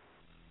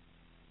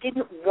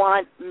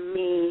want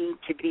me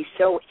to be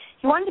so.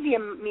 He wanted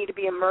me to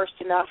be immersed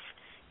enough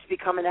to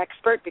become an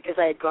expert because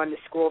I had gone to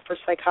school for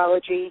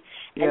psychology,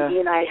 and he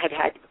and I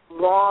had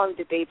long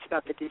debates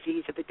about the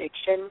disease of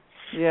addiction.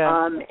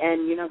 Yeah.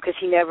 And because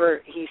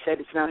he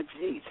said it's not a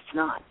disease, it's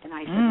not, and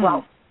I said,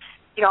 well,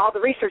 all the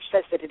research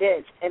says that it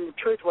is, and the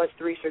truth was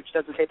the research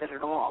doesn't say that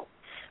at all.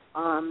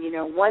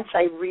 Once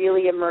I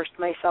really immersed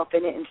myself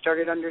in it and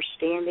started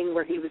understanding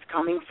where he was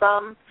coming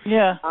from,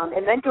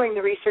 and then doing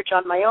the research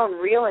on my own,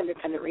 real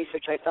independent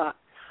research, I thought,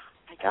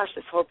 my gosh,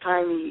 this whole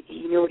time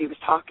he knew what he was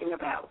talking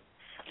about.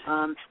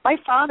 My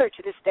father,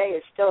 to this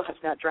day, still has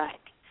not drank.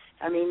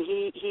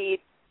 He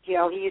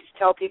used to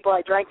tell people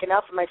I drank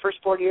enough in my first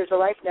 40 years of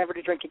life never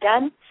to drink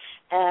again,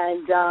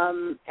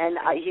 and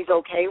he's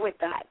okay with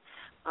that.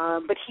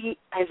 But he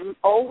has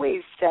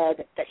always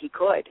said that he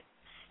could.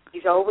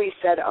 He's always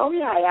said, "Oh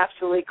yeah, I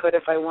absolutely could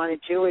if I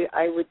wanted to.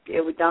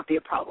 It would not be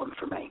a problem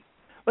for me."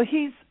 Well,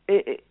 he's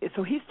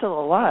still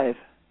alive.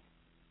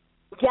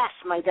 Yes,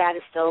 my dad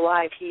is still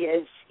alive.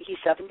 He's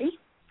 70.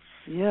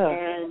 Yeah.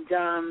 And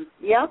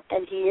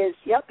and he's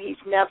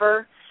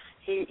never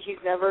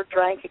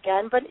drank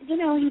again, but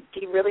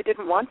he really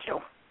didn't want to.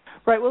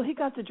 Right. Well, he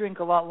got to drink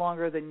a lot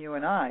longer than you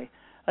and I.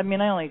 I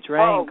mean, I only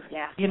drank. Oh,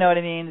 yeah. You know what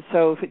I mean?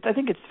 So I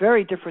think it's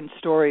very different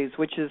stories,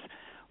 which is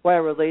why I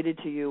related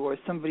to you, or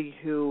somebody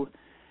who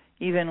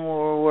even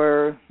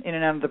were in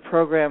and out of the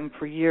program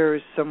for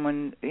years,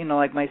 someone,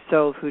 like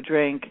myself who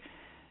drank,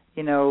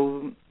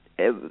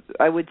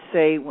 I would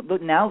say,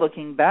 now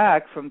looking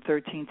back from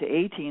 13 to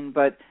 18,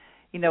 but,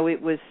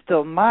 it was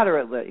still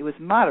moderate. It was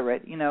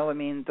moderate, when I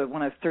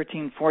was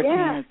 13, 14,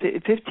 and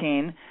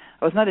 15,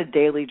 I was not a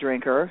daily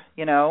drinker,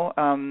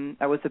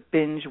 I was a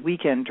binge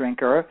weekend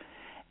drinker.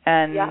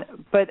 And,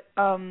 but,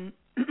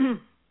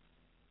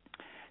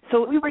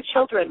 so we were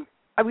children.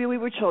 We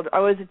were children. I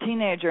was a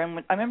teenager,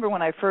 and I remember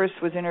when I first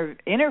was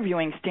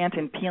interviewing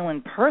Stanton Peele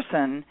in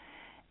person,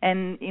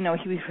 and, he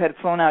had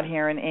flown out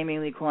here, and Amy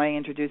Lee Coy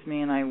introduced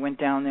me, and I went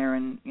down there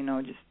and,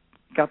 just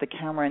got the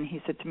camera, and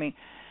he said to me,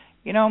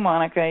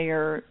 Monica,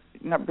 you're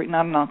not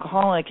an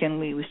alcoholic, and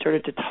we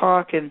started to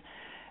talk, and,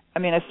 I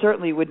mean, I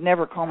certainly would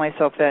never call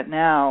myself that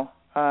now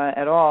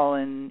at all,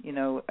 and,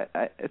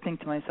 I think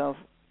to myself,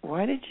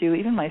 why did you,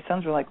 even my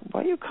sons were like,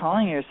 why are you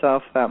calling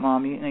yourself that,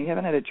 Mom? You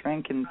haven't had a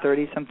drink in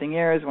 30-something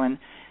years, when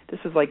this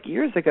was like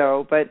years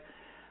ago. But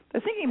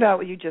thinking about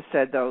what you just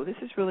said, though, this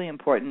is really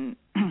important.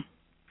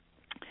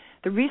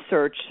 The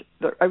research,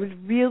 I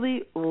would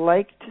really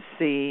like to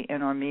see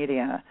in our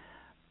media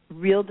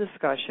real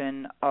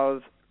discussion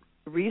of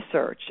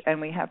research. And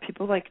we have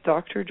people like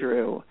Dr.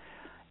 Drew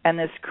and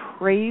this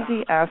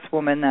crazy-ass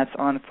woman that's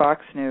on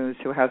Fox News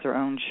who has her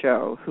own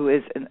show, who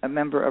is a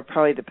member of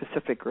probably the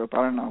Pacific Group,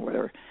 I don't know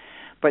whether,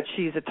 but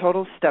she's a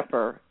total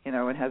stepper, and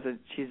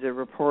she's a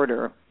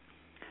reporter.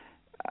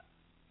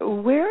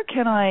 Where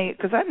can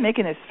because I'm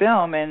making this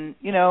film, and,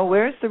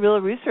 where's the real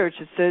research?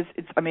 It says,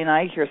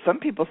 I hear some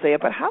people say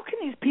it, but how can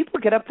these people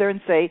get up there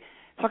and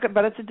talk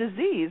about it's a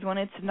disease when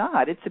it's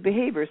not? It's a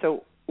behavior.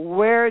 So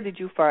where did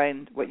you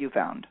find what you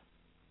found?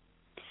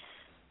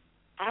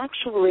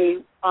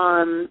 Actually,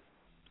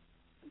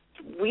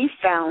 we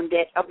found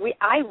it.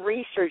 I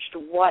researched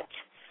what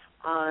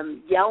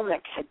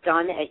Yelnick had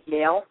done at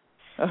Yale,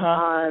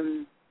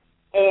 and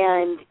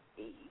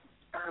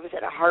or was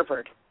it at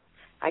Harvard?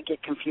 I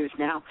get confused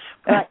now.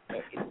 But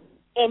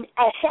and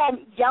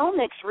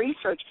Yelnick's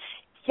research,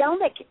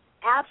 Yelnick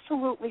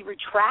absolutely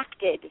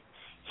retracted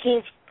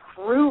his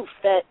proof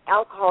that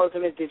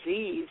alcoholism is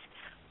disease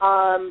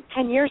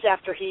 10 years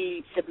after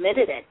he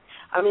submitted it.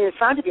 It was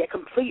found to be a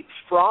complete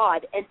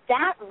fraud, and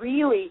that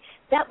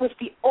was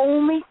the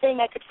only thing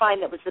I could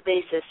find that was the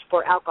basis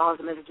for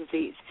alcoholism as a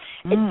disease.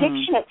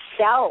 Addiction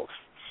itself,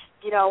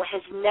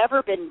 has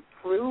never been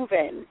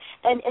proven.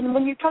 And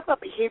when you talk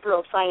about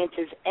behavioral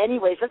sciences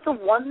anyways, that's the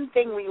one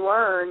thing we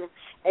learn,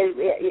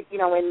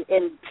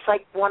 in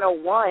Psych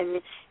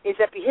 101, is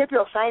that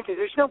behavioral sciences,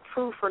 there's no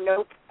proof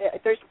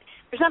there's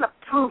not a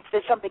proof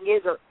that something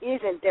is or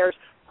isn't. There's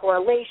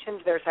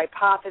correlations, there's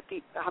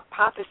hypotheses,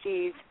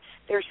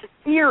 there's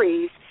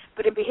theories,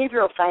 but in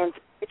behavioral science,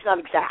 it's not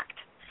exact.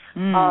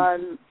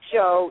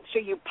 So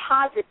you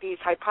posit these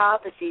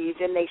hypotheses,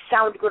 and they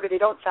sound good or they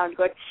don't sound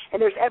good,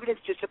 and there's evidence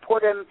to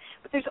support them,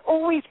 but there's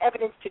always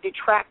evidence to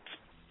detract,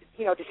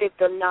 to say that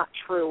they're not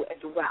true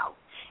as well.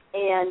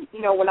 And,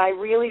 when I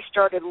really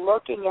started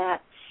looking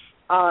at,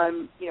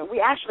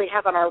 we actually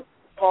have on our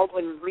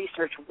Baldwin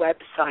Research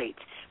website,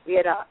 we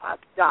had a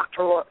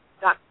doctoral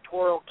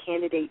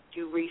candidate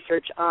do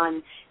research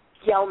on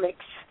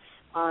Yelnick's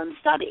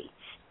study.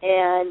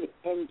 And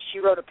she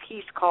wrote a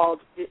piece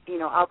called,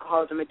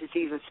 Alcoholism, a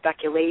Disease of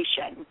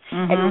Speculation.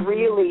 And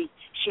really,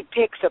 she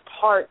picks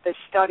apart the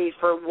study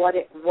for what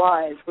it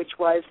was, which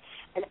was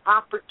an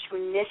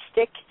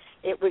opportunistic,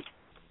 it was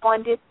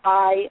funded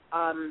by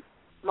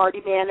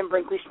Marty Mann and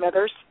Brinkley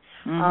Smithers,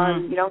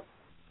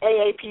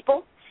 AA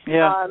people,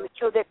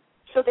 so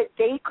that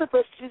they could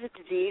list to the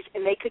disease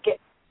and they could get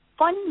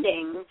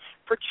funding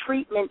for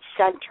treatment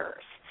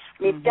centers.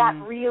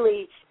 That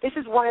really, this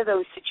is one of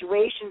those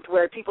situations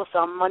where people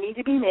saw money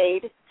to be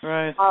made,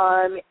 right?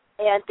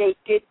 And they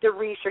did the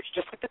research,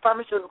 just like the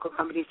pharmaceutical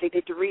companies. They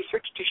did the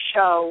research to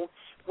show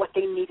what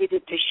they needed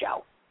it to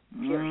show.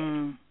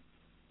 Period.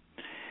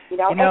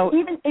 And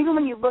even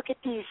when you look at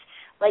these,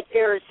 like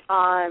there's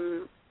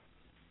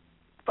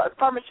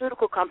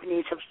pharmaceutical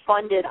companies have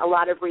funded a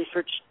lot of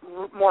research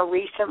more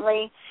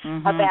recently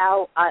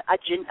about a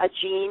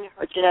gene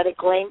or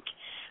genetic link.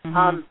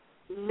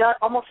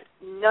 Almost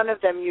none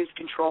of them use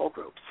control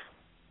groups.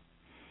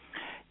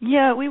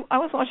 Yeah, I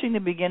was watching the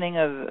beginning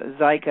of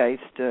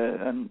Zeitgeist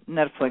on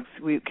Netflix.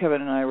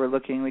 Kevin and I were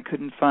looking. We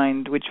couldn't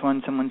find which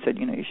one. Someone said,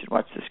 you should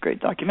watch this great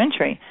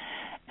documentary.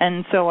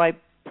 And so I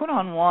put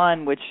on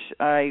one, which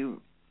I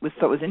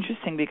thought was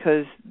interesting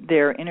because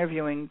they're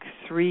interviewing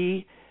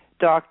 3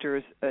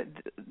 doctors,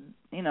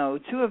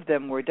 two of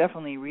them were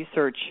definitely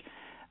research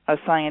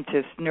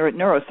scientists,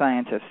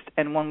 neuroscientists,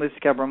 and one was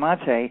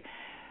Gabor-Mate,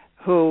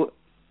 who,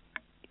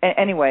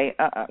 anyway,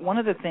 one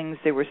of the things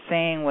they were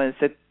saying was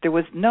that there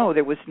was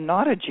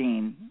not a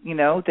gene,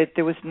 that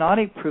there was not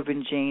a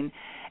proven gene,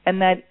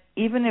 and that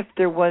even if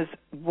there was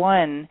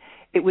one,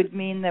 it would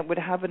mean that would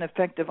have an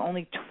effect of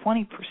only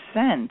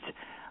 20%.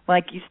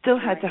 Like, you still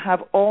had to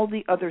have all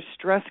the other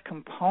stress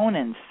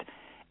components.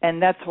 And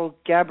that's whole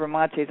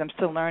Gabor-Mate's. I'm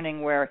still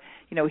learning where,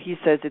 he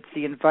says it's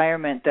the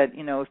environment that,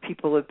 if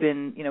people have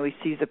been, he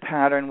sees a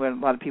pattern where a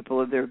lot of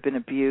people there have been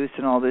abuse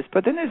and all this.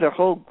 But then there's a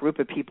whole group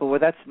of people where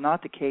that's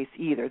not the case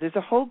either. There's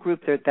a whole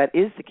group there that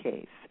is the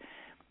case,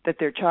 that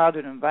their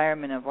childhood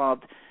environment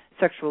involved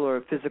sexual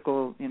or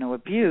physical,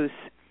 abuse.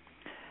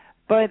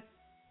 But,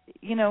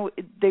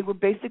 they were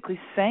basically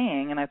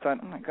saying, and I thought,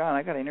 oh, my God,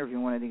 I got to interview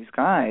one of these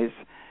guys,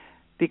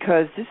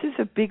 because this is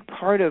a big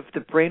part of the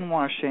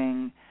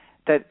brainwashing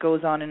that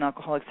goes on in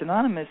Alcoholics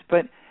Anonymous.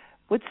 But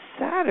what's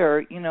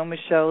sadder,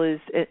 Michelle, is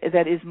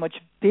that is much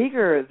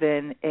bigger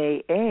than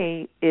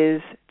AA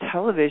is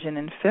television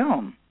and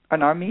film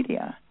and our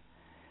media.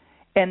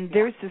 And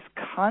there's this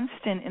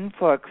constant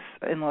influx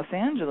in Los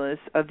Angeles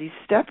of these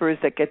steppers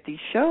that get these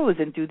shows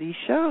and do these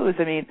shows.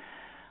 I mean,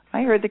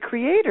 I heard the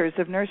creators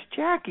of Nurse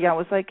Jackie. I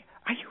was like,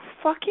 are you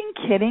fucking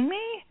kidding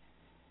me?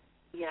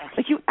 Yes.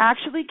 Like, you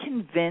actually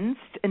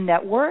convinced a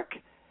network?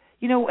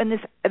 And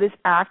this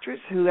actress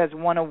who has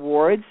won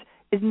awards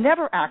is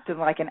never acted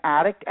like an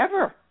addict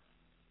ever.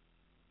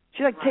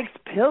 She takes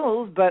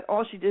pills, but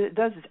all she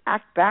does is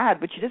act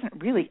bad, but she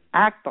doesn't really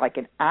act like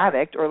an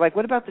addict. Or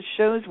what about the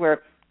shows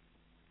where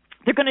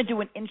they're going to do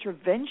an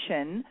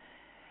intervention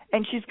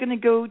and she's going to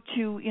go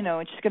to,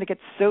 and she's going to get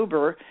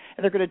sober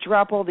and they're going to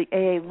drop all the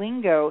AA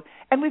lingo,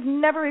 and we've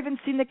never even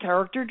seen the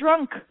character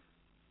drunk.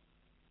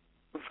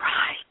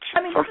 Right.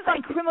 I mean, this is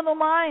on Criminal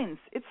Minds.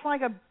 It's like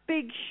a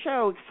big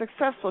show,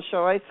 successful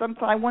show. I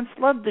once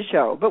loved the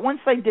show, but once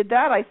I did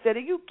that, I said,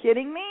 "Are you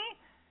kidding me?"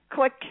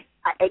 Click.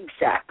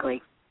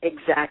 Exactly.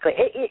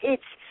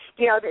 It's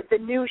the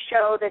new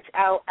show that's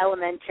out,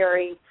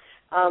 Elementary,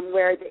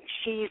 where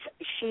she's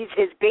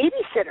his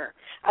babysitter.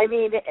 I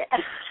mean,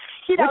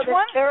 which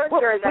one?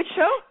 Character which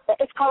show?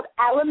 It's called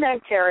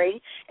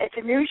Elementary. It's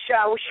a new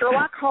show.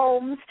 Sherlock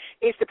Holmes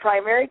is the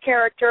primary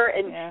character,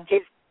 and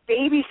his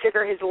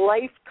babysitter, his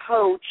life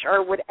coach,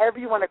 or whatever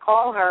you want to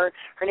call her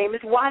name is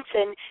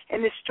Watson,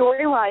 and the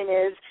storyline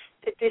is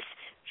that this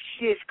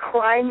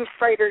crime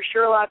fighter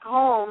Sherlock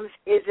Holmes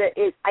is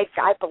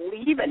I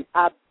believe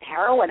a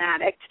heroin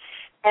addict,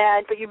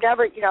 but you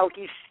never,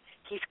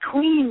 he's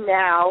clean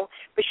now,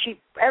 but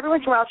every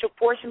once in a while she'll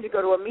force him to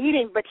go to a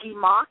meeting, but he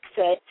mocks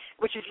it,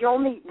 which is the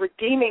only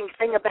redeeming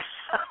thing about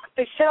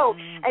the show.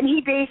 And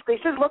he basically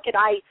says, look,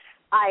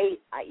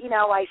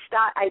 I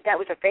stopped. That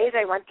was a phase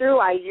I went through.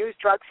 I used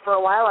drugs for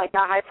a while. I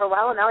got high for a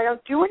while, and now I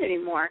don't do it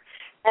anymore.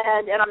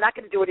 And I'm not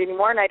going to do it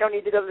anymore, and I don't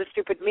need to go to the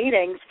stupid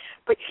meetings.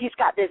 But he's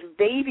got this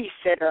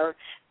babysitter,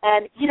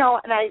 and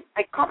and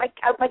I caught my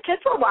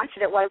kids were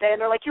watching it one day,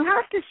 and they're like, "You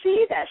have to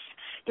see this,"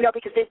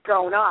 because they've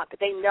grown up,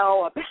 they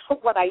know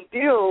about what I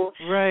do,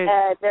 right?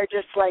 And they're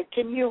just like,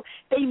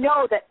 They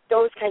know that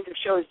those kinds of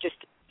shows just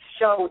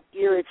so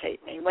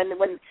irritate me. When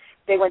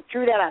they went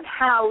through that on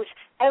House,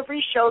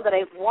 every show that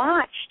I've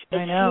watched,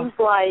 it seems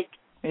like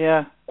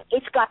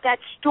it's got that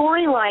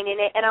storyline in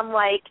it, and I'm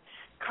like,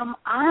 come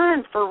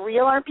on, for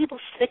real? Aren't people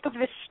sick of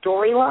this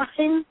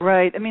storyline?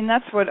 Right. I mean,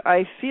 that's what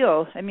I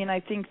feel. I mean, I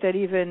think that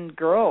even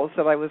Girls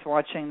that I was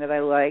watching that I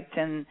liked,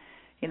 and,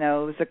 it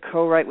was a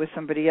co-write with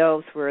somebody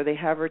else where they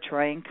have her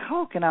trying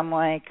coke, and I'm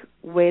like,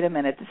 wait a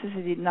minute, this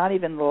is not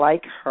even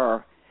like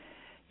her.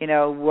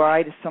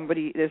 Why does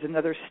there's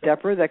another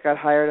stepper that got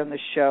hired on the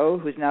show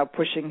who's now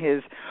pushing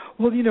his,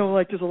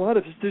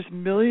 there's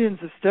millions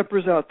of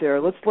steppers out there.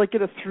 Let's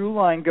get a through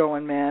line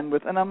going, man.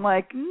 And I'm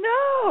like,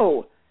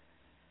 no.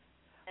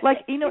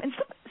 And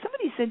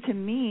somebody said to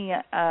me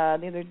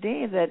the other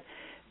day that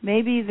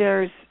maybe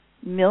there's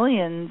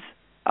millions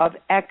of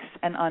ex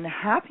and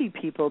unhappy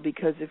people,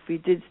 because if we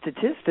did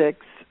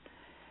statistics,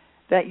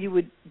 that you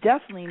would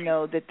definitely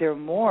know that there are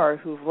more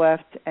who've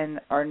left and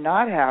are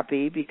not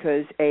happy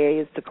because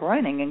AA is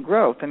declining in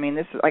growth. I mean,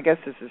 this is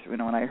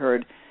when I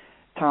heard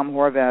Tom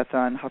Horvath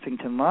on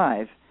Huffington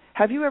Live.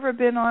 Have you ever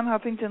been on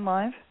Huffington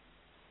Live?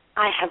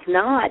 I have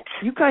not.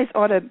 You guys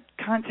ought to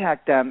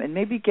contact them and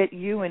maybe get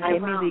you and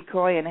Amy Lee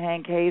Coy and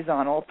Hank Hayes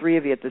on, all three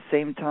of you at the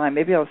same time.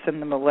 Maybe I'll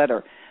send them a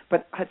letter.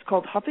 But it's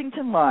called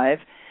Huffington Live,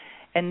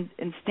 and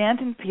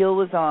Stanton Peele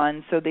was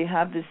on, so they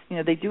have this,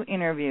 they do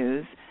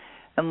interviews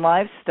and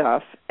live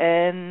stuff,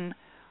 and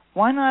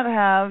why not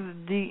have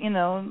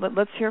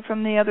let's hear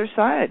from the other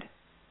side.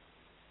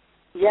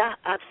 Yeah,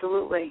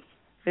 absolutely.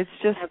 It's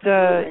just,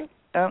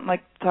 I'm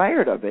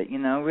tired of it,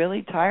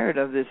 really tired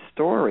of this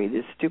story,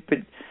 this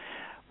stupid,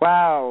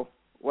 wow.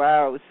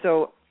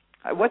 So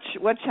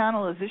what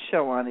channel is this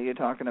show on that you're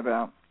talking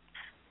about?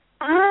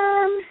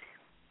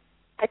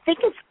 I think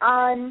it's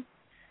on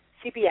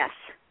CBS.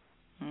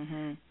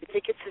 Mm-hmm. I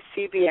think it's a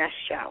CBS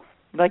show.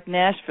 Like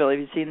Nashville, have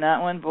you seen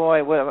that one?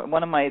 Boy,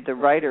 the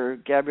writer,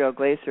 Gabrielle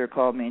Glaser,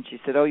 called me and she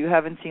said, "Oh, you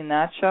haven't seen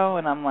that show?"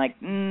 And I'm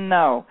like,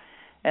 "No."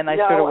 And I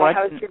started watching. No,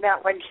 I haven't seen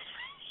that one.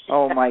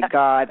 Oh my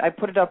God! I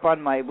put it up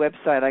on my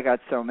website. I got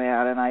so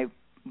mad, and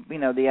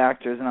the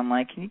actors, and I'm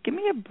like, "Can you give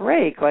me a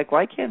break? Like,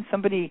 why can't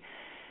somebody,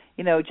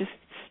 just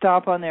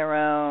stop on their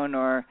own?"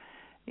 Or,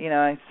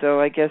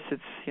 so I guess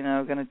it's,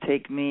 going to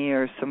take me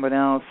or someone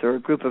else or a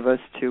group of us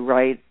to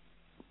write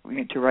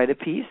a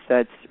piece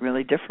that's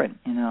really different,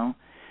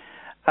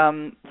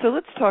 So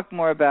let's talk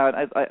more about,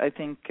 I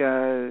think,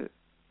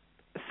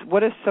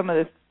 what are some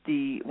of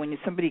when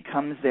somebody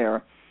comes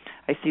there.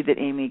 I see that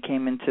Amy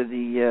came into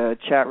the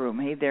chat room.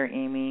 Hey there,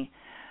 Amy.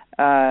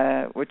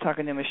 We're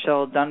talking to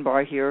Michelle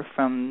Dunbar here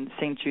from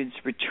St. Jude's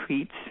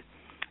Retreats.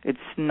 It's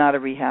not a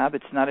rehab.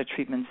 It's not a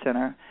treatment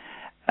center.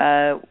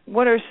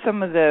 What are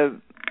some of the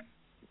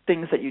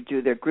things that you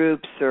do there,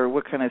 groups, or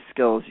what kind of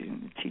skills you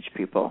teach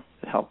people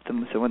that help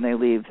them so when they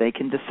leave they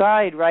can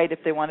decide, right, if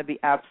they want to be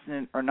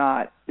abstinent or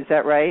not? Is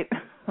that right?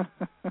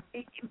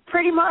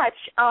 Pretty much.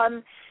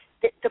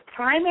 The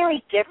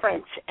primary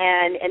difference,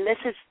 and this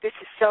is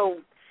so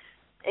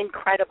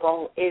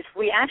incredible, is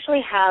we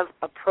actually have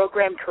a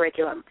program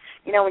curriculum.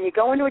 When you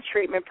go into a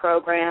treatment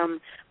program,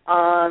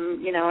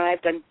 and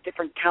I've done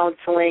different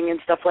counseling and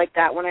stuff like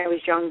that when I was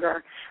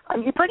younger,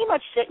 you pretty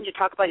much sit and you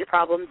talk about your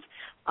problems.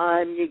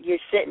 You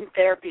sit in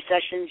therapy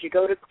sessions, you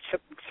go to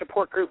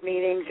support group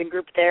meetings and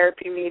group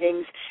therapy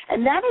meetings,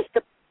 and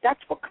that's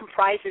what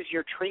comprises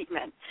your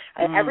treatment.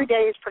 Every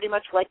day is pretty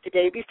much like the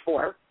day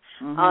before.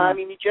 And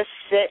you just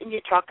sit and you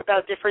talk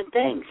about different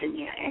things, and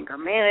anger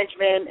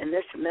management and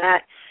this and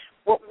that.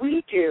 What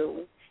we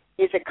do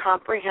is a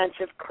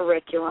comprehensive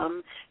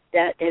curriculum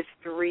that has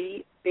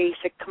 3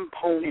 basic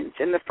components.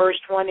 And the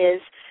first one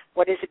is,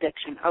 what is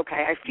addiction?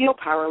 Okay, I feel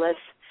powerless.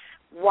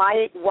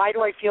 Why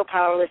do I feel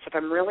powerless if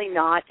I'm really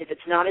not? If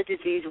it's not a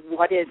disease,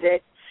 what is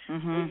it?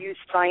 We use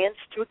science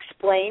to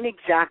explain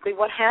exactly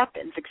what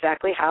happens,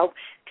 exactly how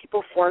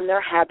people form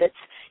their habits.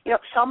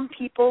 Some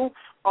people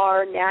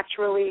are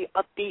naturally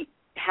upbeat,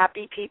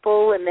 happy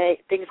people, and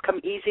things come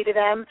easy to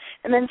them,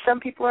 and then some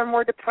people are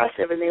more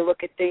depressive and they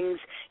look at things,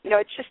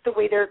 it's just the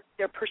way their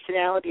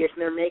personality is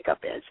and their makeup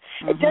is.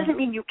 It doesn't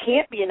mean you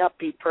can't be an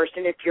upbeat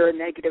person if you're a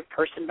negative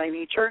person by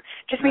nature.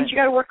 It just means you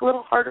got to work a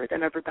little harder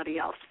than everybody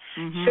else.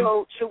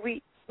 So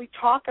we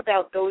talk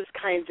about those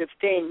kinds of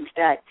things,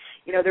 that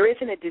there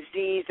isn't a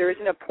disease, there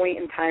isn't a point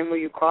in time where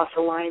you cross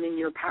a line and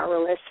you're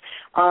powerless,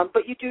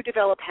 but you do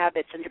develop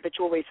habits and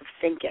habitual ways of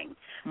thinking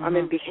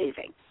and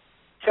behaving.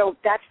 So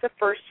that's the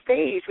first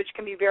phase, which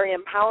can be very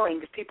empowering,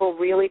 because people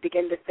really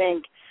begin to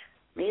think,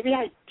 maybe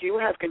I do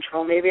have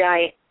control. Maybe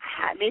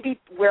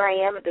where I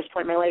am at this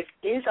point in my life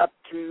is up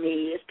to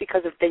me. It's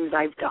because of things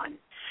I've done.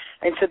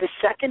 And so the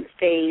second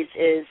phase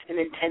is an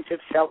intensive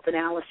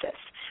self-analysis,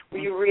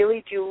 where you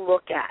really do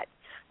look at,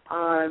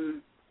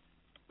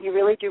 you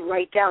really do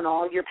write down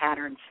all of your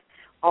patterns,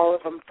 all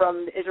of them,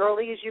 from as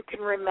early as you can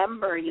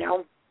remember,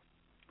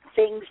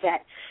 things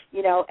that,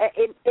 in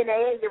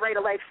AA, you write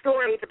a life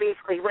story to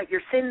basically write your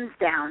sins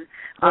down.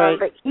 Right.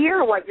 But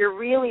here, what you're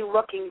really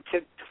looking to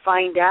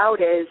find out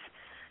is,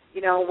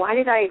 why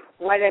did I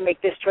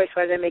make this choice?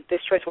 Why did I make this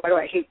choice? Why do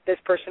I hate this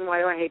person? Why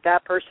do I hate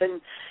that person?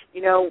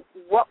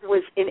 What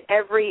was in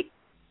every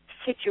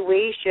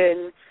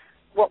situation,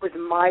 what was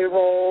my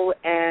role?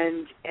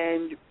 And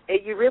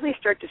you really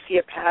start to see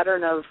a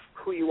pattern of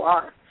who you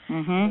are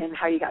and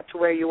how you got to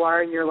where you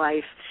are in your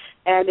life.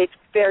 And it's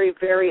very,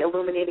 very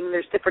illuminating.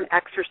 There's different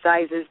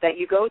exercises that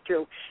you go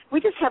through. We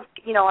just have,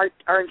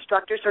 our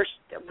instructors,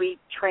 we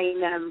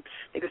train them.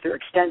 They go through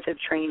extensive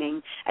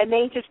training, and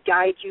they just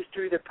guide you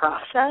through the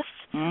process.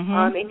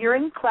 And you're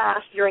in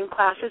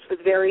classes with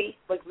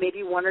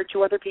maybe 1 or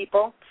 2 other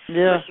people.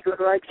 Yeah. You go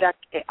to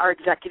our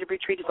executive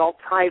retreat is all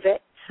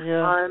private.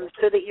 Yeah.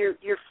 So that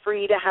you're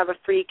free to have a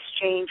free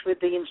exchange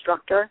with the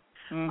instructor.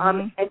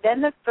 And then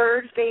the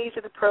third phase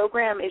of the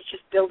program is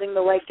just building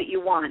the life that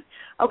you want.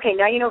 Okay,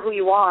 now you know who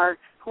you are.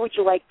 Who would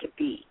you like to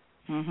be?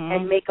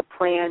 And make a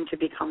plan to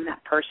become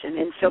that person.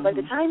 And so by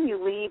the time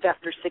you leave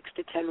after 6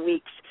 to 10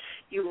 weeks,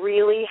 you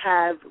really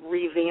have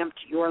revamped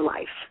your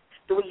life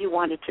the way you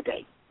want it to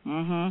be.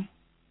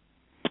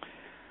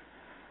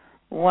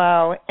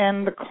 Wow.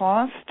 And the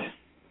cost?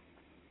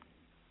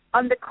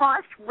 The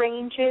cost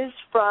ranges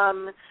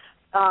from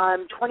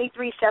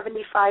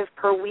 $23.75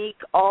 per week,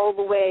 all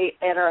the way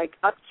at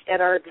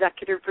our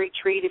executive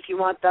retreat. If you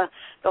want the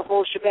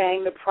whole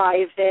shebang, the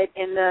private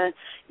and the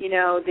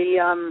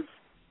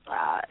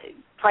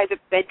private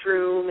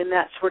bedroom and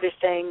that sort of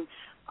thing,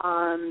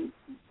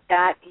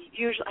 that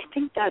usually, I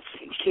think I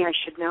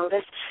should know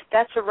this.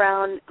 That's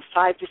around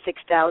 $5,000 to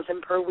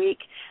 $6,000 per week.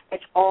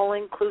 It's all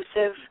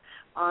inclusive.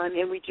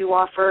 And we do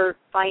offer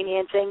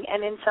financing,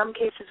 and in some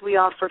cases we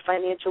offer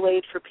financial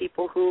aid for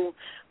people who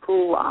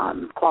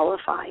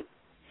qualify.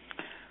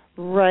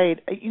 Right.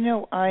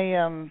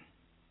 The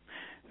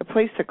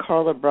place that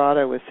Carla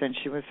Brada was sent,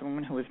 she was a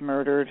woman who was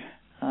murdered.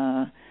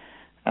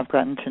 I've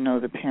gotten to know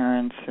the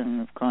parents,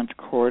 and I've gone to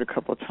court a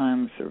couple of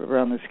times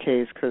around this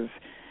case because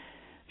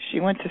she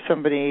went to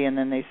somebody, and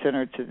then they sent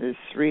her to this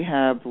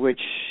rehab,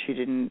 which she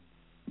didn't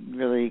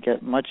really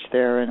get much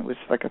there, and it was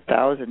like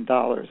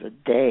 $1,000 a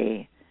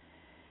day.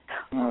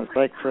 And I was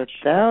like, for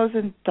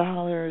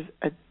 $1,000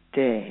 a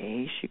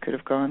day, she could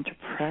have gone to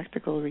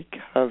practical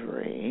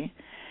recovery,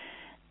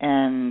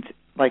 and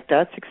like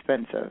that's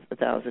expensive,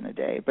 $1,000 a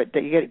day. But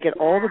you get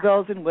all the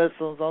bells and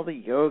whistles, all the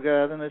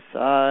yoga, the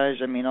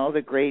massage. I mean, all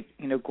the great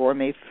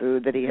gourmet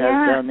food that he has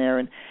down there,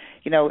 and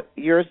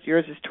yours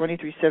is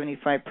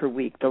 $23.75 per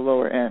week, the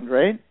lower end,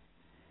 right?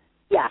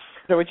 Yes.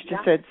 So what you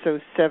just said, so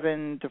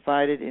 7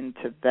 divided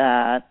into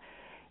that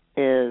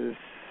is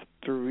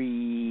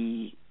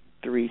three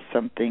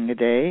something a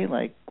day,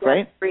 like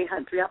right?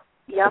 300.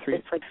 Yep.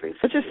 It's like 350.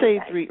 Let's just say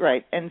 3,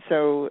 right? And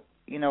so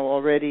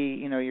already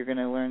you're going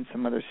to learn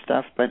some other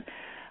stuff, but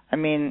I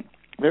mean,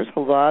 there's a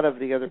lot of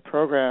the other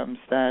programs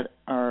that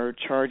are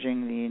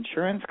charging the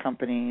insurance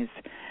companies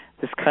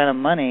this kind of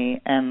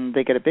money, and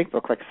they get a big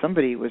book. Like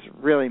somebody was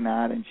really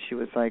mad, and she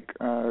was like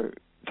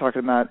talking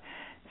about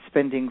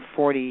spending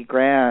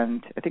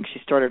 $40,000. I think she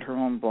started her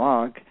own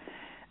blog.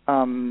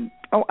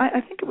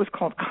 I think it was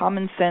called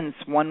Common Sense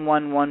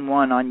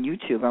 1111 on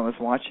YouTube. I was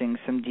watching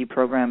some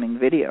deprogramming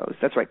videos.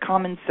 That's right,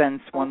 Common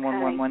Sense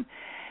 1111,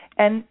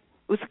 and it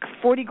was like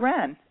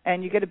 $40,000,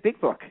 and you get a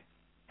big book.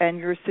 And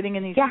you're sitting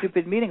in these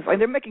stupid meetings. Like,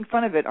 they're making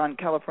fun of it on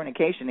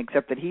Californication,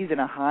 except that he's in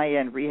a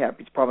high-end rehab.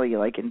 He's probably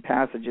like in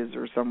Passages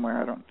or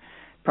somewhere. I don't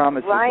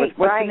promise. Right,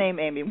 What's the name,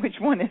 Amy? Which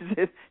one is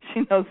it?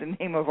 She knows the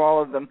name of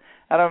all of them.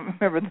 I don't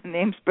remember the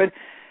names, but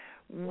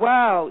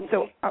wow.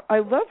 So I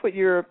love what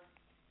you're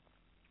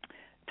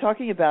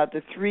talking about,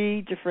 the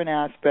 3 different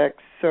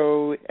aspects.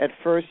 So at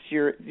first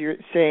you're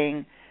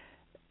saying,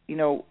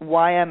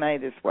 why am I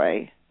this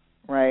way,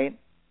 right?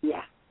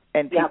 Yeah.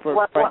 And people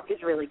what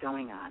is really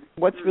going on?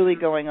 What's really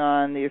going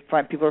on?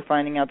 People are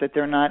finding out that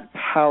they're not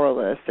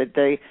powerless, that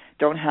they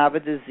don't have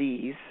a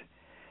disease.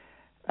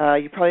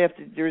 You probably have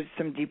to. There's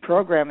some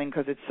deprogramming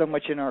because it's so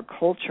much in our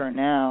culture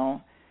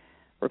now,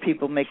 where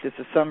people make this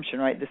assumption,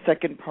 right? The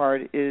second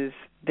part is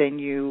then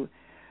you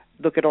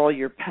look at all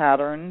your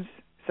patterns.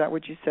 Is that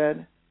what you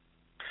said?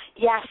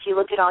 Yes, you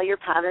look at all your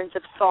patterns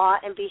of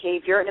thought and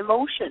behavior and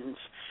emotions.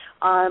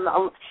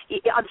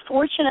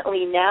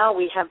 Unfortunately, now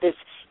we have this.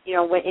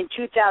 In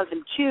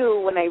 2002,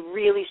 when I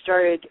really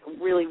started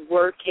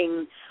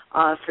working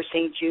for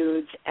St.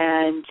 Jude's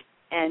and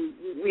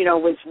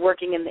was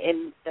working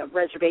in the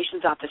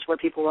reservations office where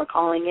people were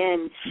calling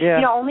in,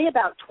 only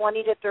about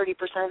 20 to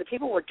 30% of the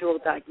people were dual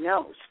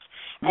diagnosed.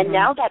 And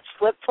now that's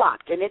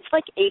flip-flopped, and it's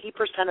like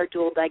 80% are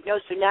dual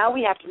diagnosed. So now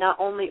we have to not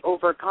only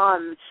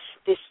overcome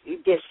this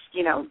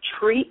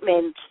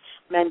treatment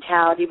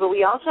mentality, but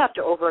we also have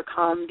to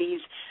overcome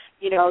these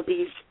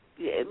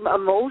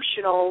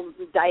emotional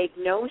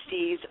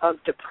diagnoses of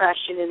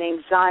depression and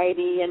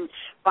anxiety and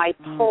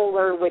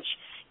bipolar, which,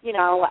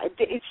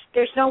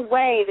 there's no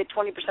way that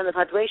 20% of the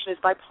population is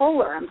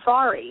bipolar. I'm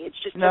sorry. It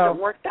just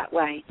doesn't work that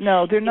way.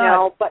 No, they're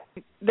not. But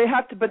they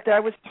have to, but I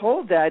was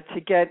told that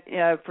to get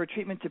for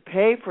treatment to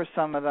pay for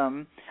some of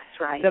them.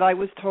 That's right. That I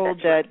was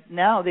told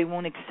now they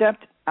won't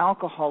accept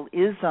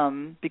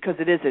alcoholism because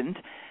it isn't,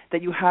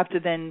 that you have to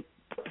then,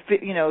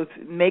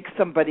 make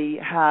somebody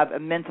have a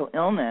mental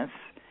illness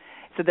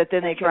so that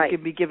then they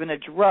can be given a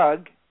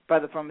drug by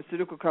the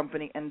pharmaceutical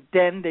company, and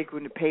then they're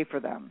going to pay for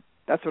them.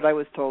 That's what I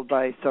was told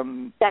by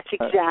some... That's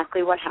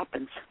exactly what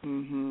happens.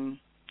 Mm-hmm.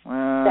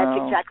 Wow.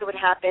 That's exactly what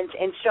happens.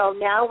 And so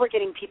now we're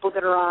getting people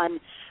that are on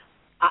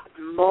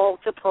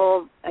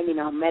multiple,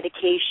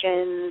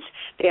 medications.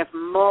 They have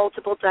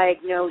multiple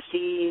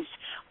diagnoses.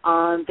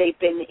 They've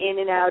been in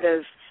and out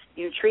of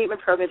treatment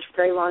programs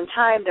for a very long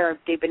time.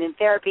 They've been in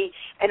therapy,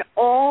 and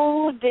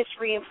all of this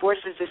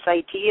reinforces this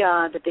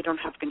idea that they don't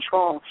have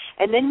control.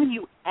 And then when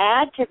you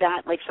add to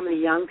that, like some of the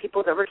young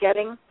people that we're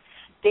getting,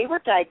 they were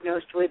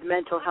diagnosed with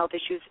mental health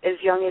issues as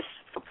young as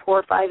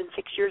 4, 5, and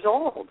 6 years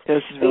old.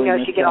 This is really so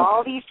you get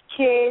all these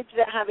kids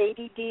that have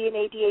ADD and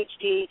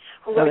ADHD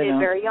who learn at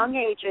very young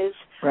ages.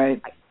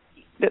 Right.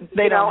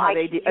 They don't have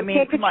ADD. You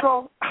can't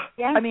control.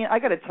 I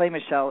got to tell you,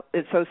 Michelle,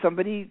 so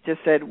somebody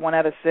just said 1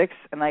 out of 6,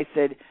 and I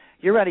said,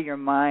 you're out of your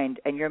mind,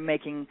 and you're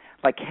making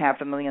like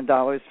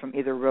 $500,000 from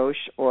either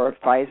Roche or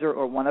Pfizer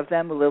or one of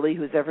them, Lilly,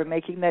 who's ever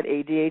making that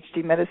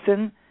ADHD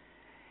medicine.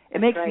 It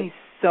makes me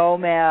so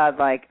mad.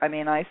 Like,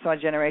 I saw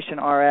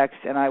Generation RX,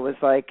 and I was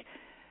like,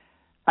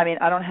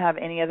 I don't have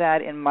any of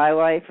that in my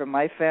life or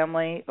my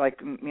family,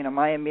 like,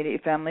 my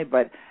immediate family,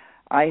 but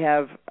I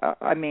have,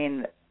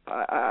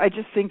 I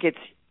just think it's,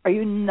 are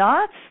you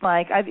nuts?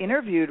 Like, I've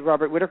interviewed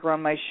Robert Whitaker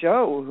on my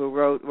show, who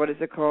wrote, what is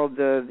it called,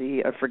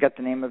 I forget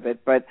the name of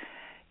it, but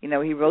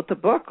he wrote the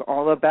book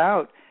all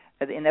about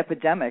an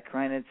epidemic,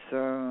 right?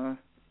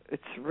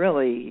 It's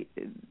really,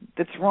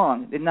 it's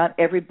wrong. Not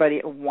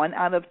everybody, 1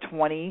 out of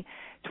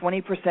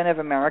 20% of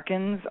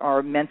Americans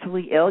are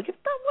mentally ill.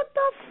 What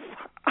the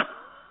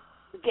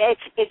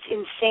It's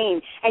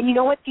insane. And you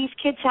know what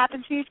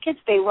happens to these kids?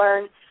 They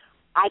learn,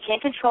 I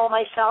can't control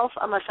myself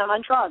unless I'm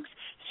on drugs.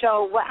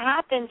 So what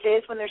happens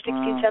is when they're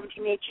 16,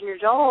 17, 18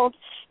 years old,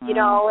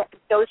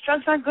 those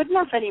drugs aren't good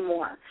enough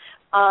anymore.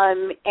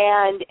 And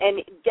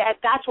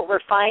that's what we're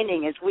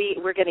finding is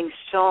we're getting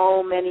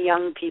so many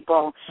young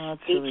people,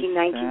 18,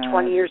 19,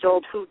 20 years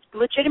old, who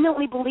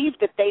legitimately believe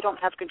that they don't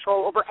have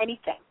control over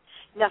anything,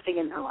 nothing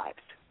in their lives.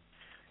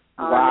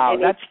 Wow,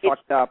 that's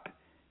fucked up.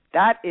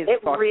 That is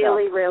fucked up. It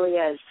really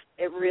is.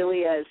 It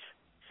really is.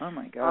 Oh,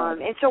 my God.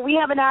 And so we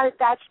have an added,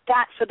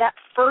 so that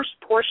first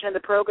portion of the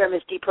program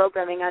is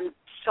deprogramming on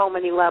so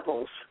many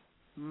levels.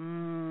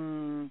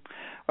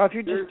 Well, if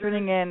you're just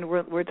tuning in,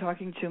 we're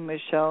talking to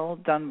Michelle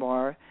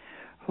Dunbar,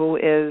 who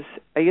is,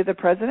 are you the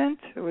president?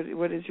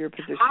 What is your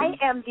position? I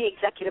am the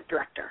executive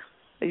director.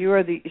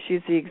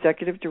 She's the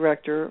executive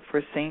director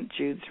for St.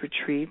 Jude's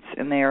Retreats,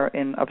 and they are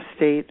in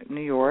upstate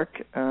New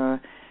York,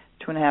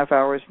 2.5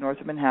 hours north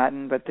of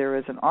Manhattan, but there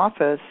is an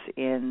office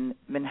in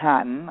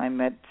Manhattan. I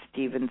met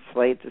Stephen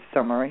Slate this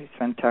summer. He's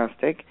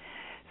fantastic.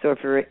 So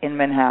if you're in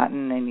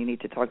Manhattan and you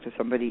need to talk to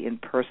somebody in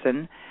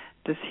person,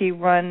 does he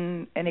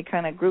run any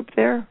kind of group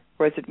there,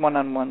 or is it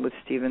one-on-one with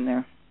Stephen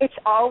there? It's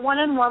all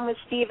one-on-one with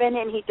Stephen,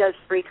 and he does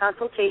free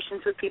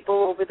consultations with people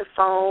over the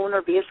phone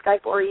or via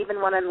Skype or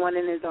even one-on-one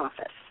in his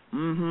office.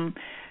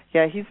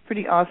 Yeah, he's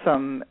pretty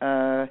awesome.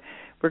 We're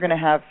going to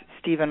have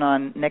Stephen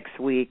on next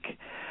week.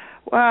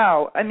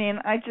 Wow. I mean,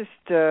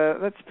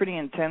 that's pretty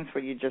intense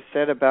what you just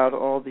said about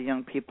all the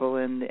young people,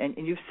 and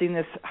you've seen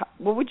this.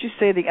 What would you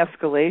say the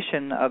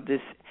escalation of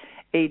this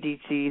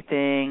ADT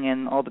thing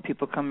and all the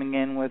people coming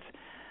in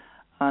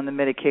on the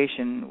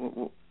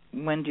medication?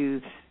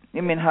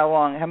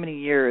 How many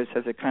years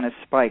has it kind of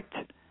spiked?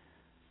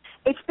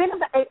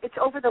 It's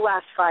over the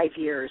last 5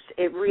 years.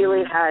 It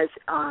really has.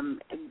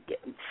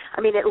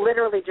 It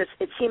literally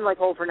it seemed like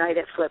overnight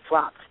it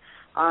flip-flopped,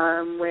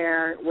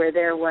 where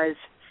there was,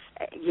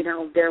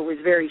 there was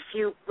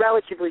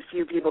relatively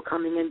few people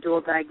coming in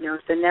dual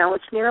diagnosed, and now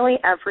it's nearly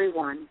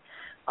everyone.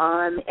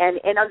 And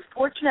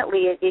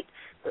unfortunately, it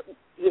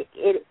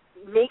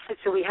makes it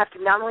so we have to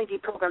not only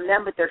deprogram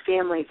them but their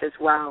families as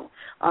well.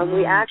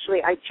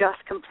 I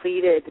just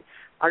completed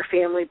our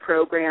family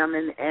program,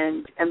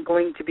 and I'm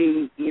going to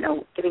be,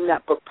 getting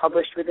that book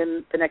published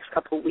within the next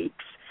couple of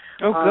weeks.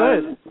 Oh,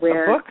 good.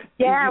 A book?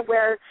 Yeah,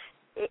 where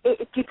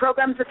it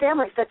deprograms the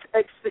families.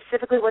 That's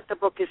specifically what the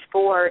book is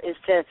for, is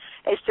to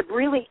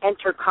really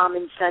enter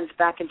common sense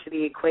back into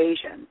the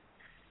equation.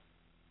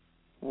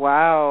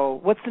 Wow.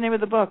 What's the name of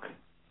the book?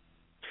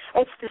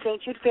 It's the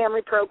St. Jude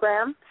Family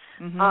Program.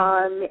 Mm-hmm.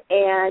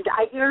 And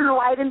I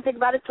didn't think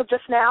about it till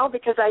just now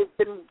because I've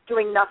been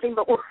doing nothing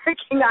but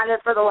working on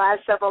it for the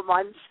last several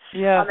months.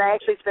 Yeah.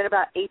 Actually, it's been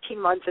about 18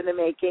 months in the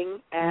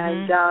making,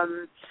 and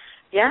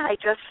I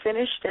just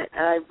finished it.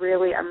 I'm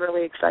really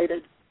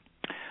excited.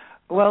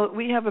 Well,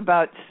 we have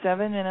about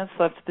 7 minutes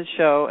left of the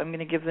show. I'm going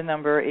to give the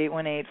number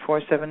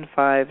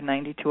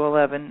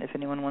 818-475-9211 if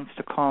anyone wants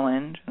to call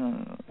in.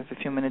 There's a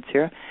few minutes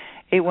here.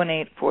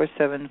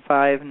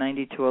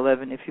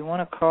 818-475-9211. If you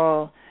want to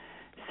call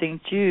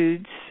St.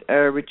 Jude's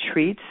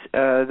Retreats,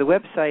 the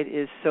website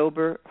is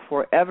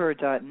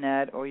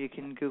soberforever.net, or you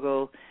can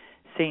Google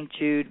St.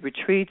 Jude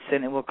Retreats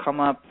and it will come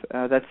up.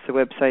 The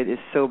website is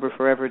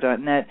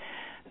soberforever.net.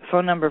 The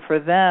phone number for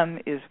them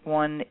is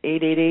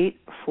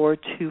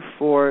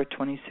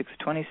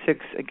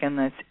 1-888-424-2626. Again,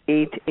 that's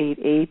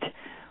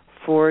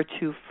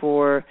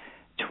 888-424-2626.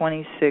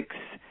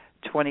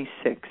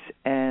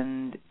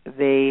 And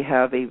they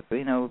have a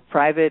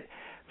private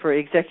for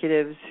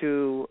executives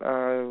who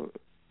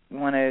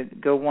want to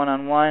go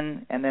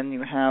one-on-one, and then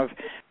you have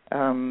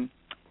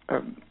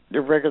the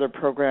regular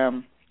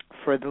program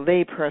for the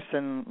lay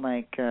person,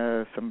 like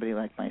somebody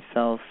like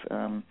myself.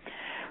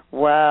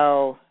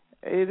 Wow.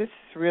 It is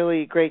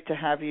really great to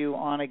have you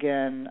on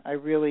again.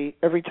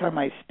 Every time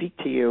I speak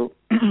to you,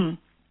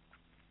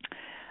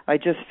 I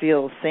just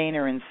feel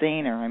saner and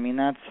saner. I mean,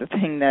 that's the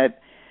thing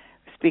that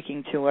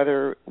speaking to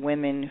other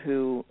women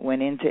who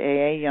went into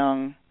AA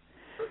young,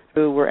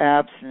 who were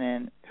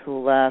abstinent, who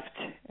left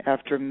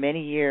after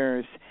many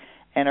years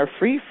and are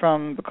free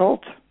from the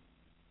cult.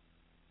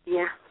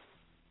 Yeah.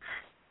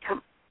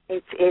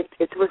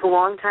 It was a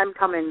long time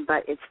coming,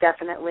 but it's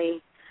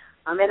definitely...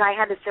 and I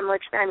had a similar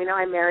experience.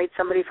 I married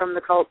somebody from the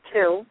cult,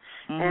 too.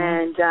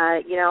 And,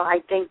 I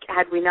think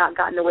had we not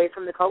gotten away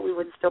from the cult, we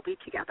wouldn't still be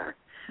together.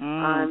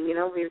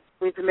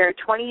 We've been married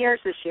 20 years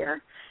this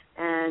year.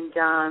 And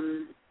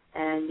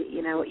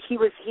he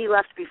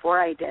left before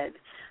I did.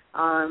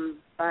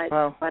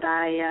 But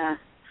I,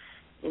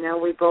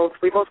 we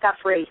both got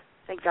free.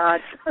 Thank God.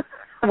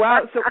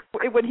 Wow. So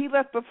when he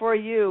left before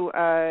you,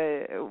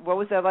 what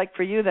was that like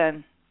for you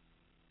then?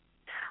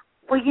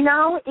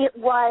 Well, it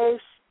was...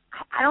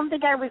 I don't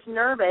think I was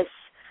nervous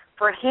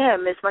for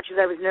him as much as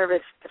I was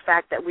nervous the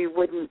fact that we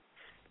wouldn't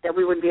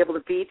be able to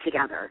be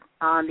together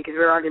because we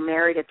were already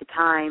married at the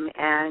time,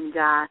 and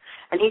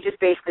he just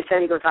basically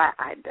said, he goes,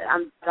 I'm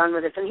done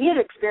with this. And he had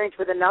experience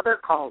with another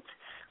cult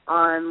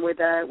with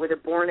a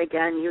born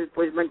again. He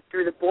went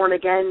through the born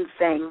again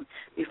thing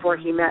before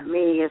he met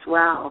me as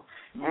well,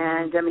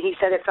 and he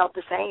said it felt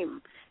the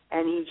same.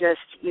 And he just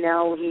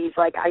he's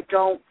like, he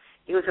goes,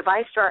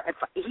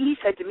 he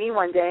said to me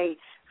one day,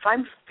 if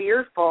I'm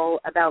fearful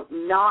about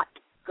not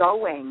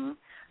going,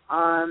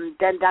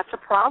 then that's a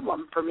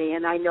problem for me,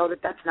 and I know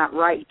that that's not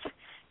right.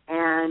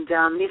 And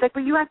he's like,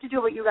 but you have to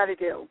do what you got to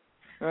do.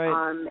 Right.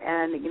 And,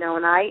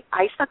 and I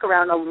stuck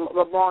around a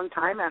long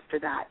time after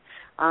that,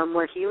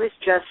 where he was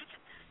just,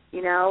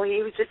 he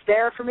was just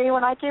there for me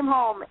when I came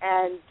home.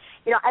 And,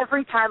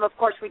 every time, of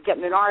course, we'd get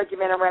in an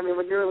argument.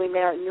 We're newly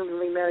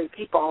married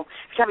people.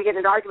 Every time we get in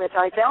an argument,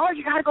 I'd say,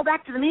 you got to go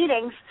back to the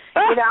meetings,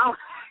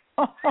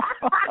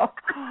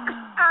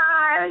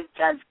 It's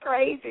just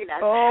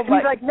craziness. Oh,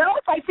 he's like,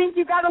 nope, I think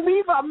you got to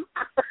leave them.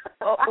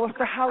 So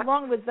how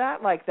long was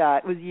that like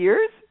that? Was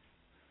years?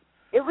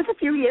 It was a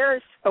few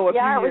years. Oh, a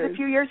few years. It was a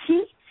few years.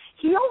 He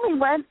only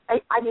went,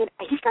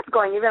 he kept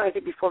going even, I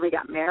think, before we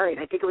got married.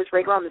 I think it was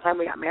right around the time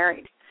we got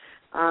married.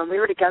 We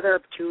were together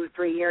 2 or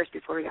 3 years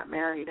before we got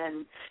married,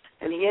 and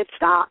he had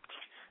stopped.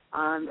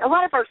 A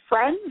lot of our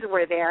friends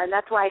were there, and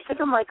that's why I said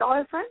to him, like, all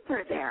our friends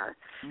are there.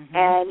 Mm-hmm.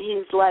 And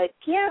he's like,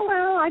 yeah,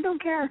 well, I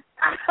don't care.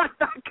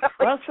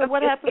 Well, so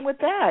what happened with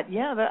that?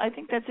 Yeah, I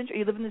think that's interesting.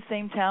 You live in the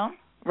same town,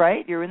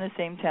 right? You're in the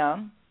same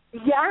town?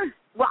 Yeah.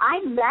 Well, I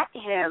met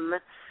him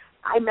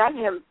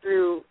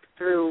through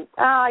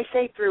I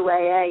say through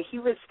AA. He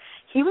was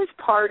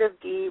part of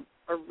the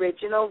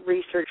original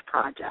research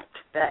project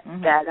that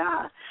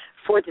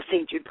for the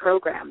St. Jude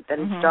program that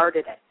had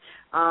started it.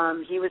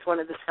 He was one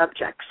of the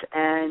subjects,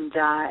 and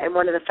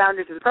one of the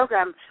founders of the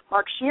program,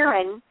 Mark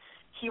Sheeran,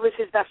 he was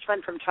his best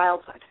friend from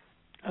childhood.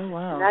 Oh,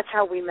 wow. And that's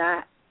how we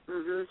met.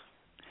 Mm-hmm.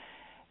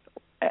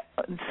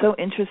 It's so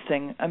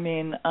interesting. I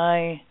mean,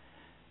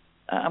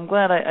 I'm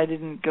glad I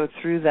didn't go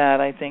through that.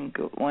 I think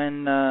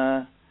when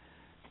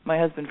my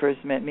husband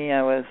first met me,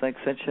 I was like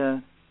such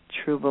a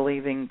true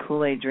believing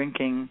Kool-Aid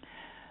drinking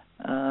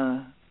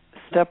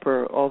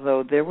stepper,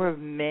 although there were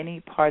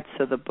many parts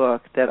of the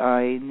book that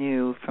I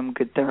knew from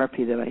good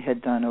therapy that I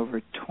had done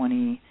over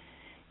 20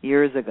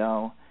 years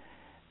ago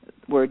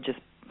were just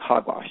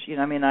hogwash.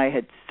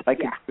 I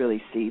could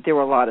really see. There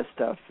were a lot of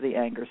stuff, the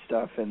anger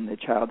stuff and the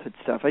childhood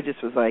stuff. I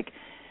just was like,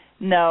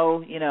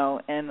 no,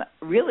 and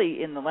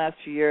really in the last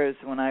few years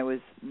when I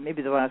was,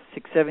 maybe the last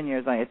 6-7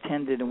 years, I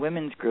attended a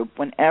women's group.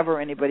 Whenever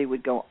anybody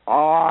would go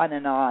on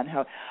and on,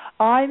 how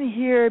I'm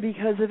here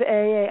because of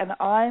AA and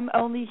I'm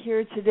only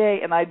here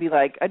today, and I'd be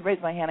like, I'd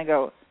raise my hand and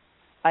go,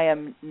 I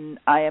am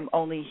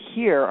only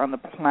here on the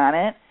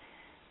planet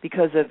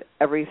because of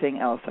everything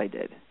else I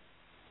did,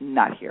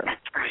 not here.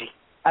 That's right.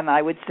 And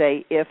I would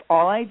say, if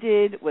all I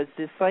did was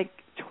this,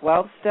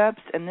 12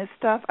 steps and this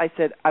stuff, I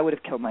said I would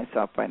have killed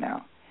myself by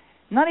now.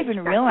 Not even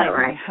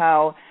realizing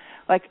how,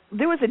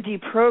 there was a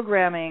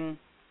deprogramming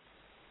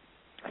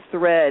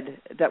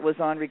thread that was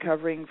on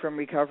Recovering from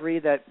Recovery,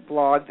 that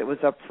blog that was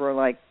up for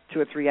 2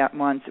 or 3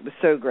 months. It was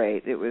so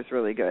great. It was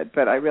really good.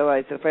 But I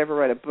realized if I ever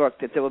write a book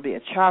that there will be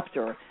a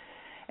chapter.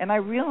 And I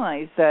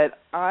realized that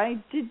I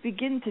did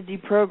begin to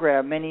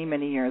deprogram many,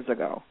 many years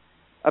ago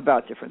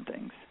about different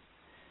things.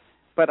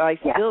 But I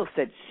still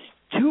said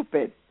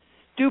stupid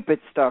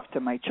stuff to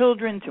my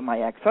children, to my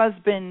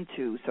ex-husband,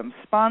 to some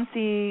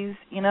sponsees.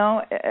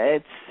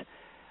 It's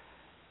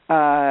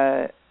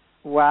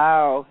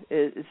wow.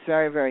 It's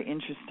very, very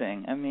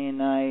interesting. I mean,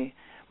 off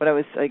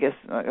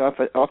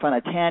on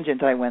a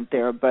tangent I went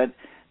there, but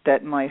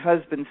that my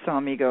husband saw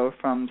me go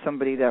from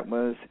somebody that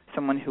was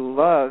someone who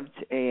loved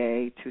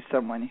AA to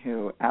someone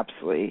who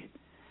absolutely,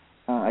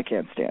 I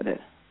can't stand it.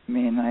 I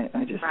mean,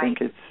 I just think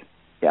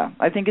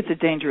I think it's a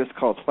dangerous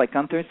cult. Like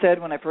Gunther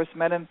said when I first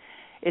met him,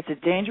 it's a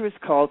dangerous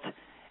cult,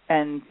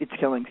 and it's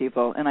killing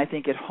people. And I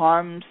think it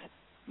harms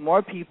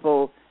more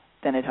people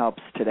than it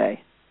helps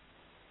today.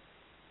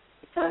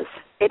 It does.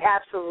 It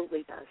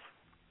absolutely does.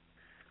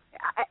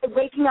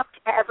 Waking up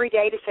every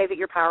day to say that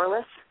you're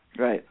powerless.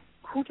 Right.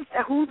 Who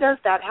does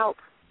that help?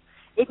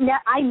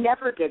 I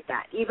never did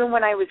that. Even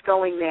when I was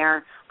going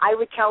there, I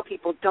would tell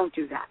people, don't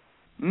do that.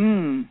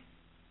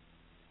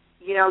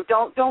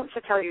 Don't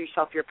tell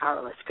yourself you're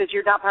powerless, because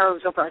you're not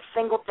powerless over a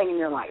single thing in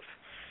your life,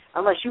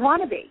 unless you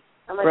want to be,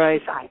 unless you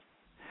decide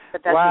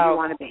that that's what you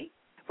want to be.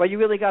 Well, you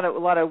really got a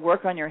lot of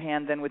work on your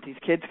hand then with these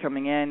kids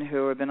coming in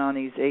who have been on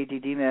these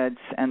ADD meds,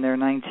 and they're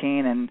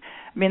 19, and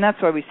I mean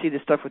that's why we see the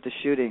stuff with the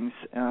shootings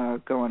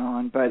going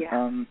on. But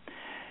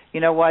you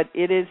know what?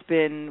 It has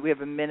been. We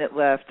have a minute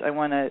left. I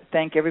want to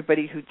thank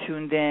everybody who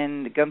tuned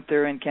in,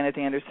 Gunther and Kenneth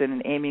Anderson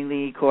and Amy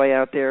Lee Coy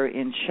out there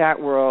in chat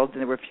world. And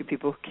there were a few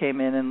people who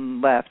came in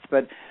and left,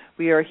 but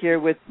we are here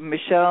with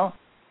Michelle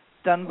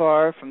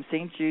Dunbar from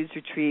St. Jude's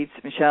Retreats.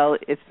 Michelle,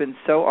 it's been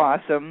so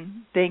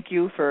awesome. Thank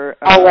you for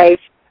always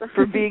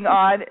for being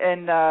on,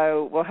 and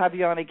we'll have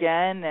you on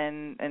again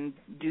and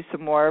do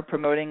some more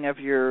promoting of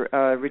your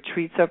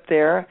retreats up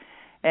there.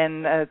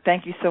 And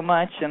thank you so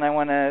much, and I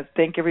want to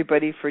thank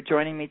everybody for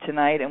joining me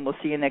tonight, and we'll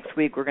see you next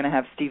week. We're going to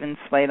have Stephen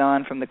Slate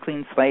on from the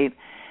Clean Slate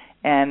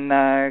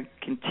and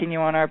continue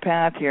on our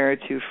path here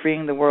to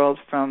freeing the world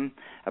from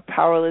a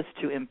powerless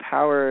to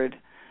empowered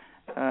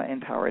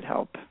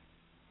help.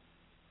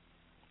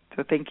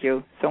 So thank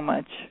you so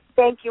much.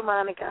 Thank you,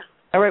 Monica.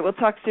 All right, we'll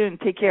talk soon.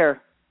 Take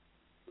care.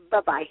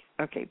 Bye-bye.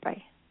 Okay,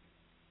 bye.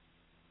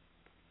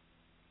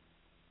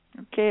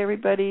 Okay,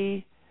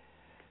 everybody.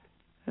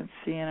 let's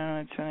see, I don't know what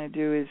I'm trying to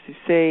do is to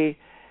say,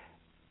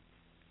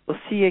 we'll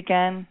see you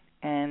again,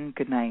 and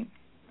good night.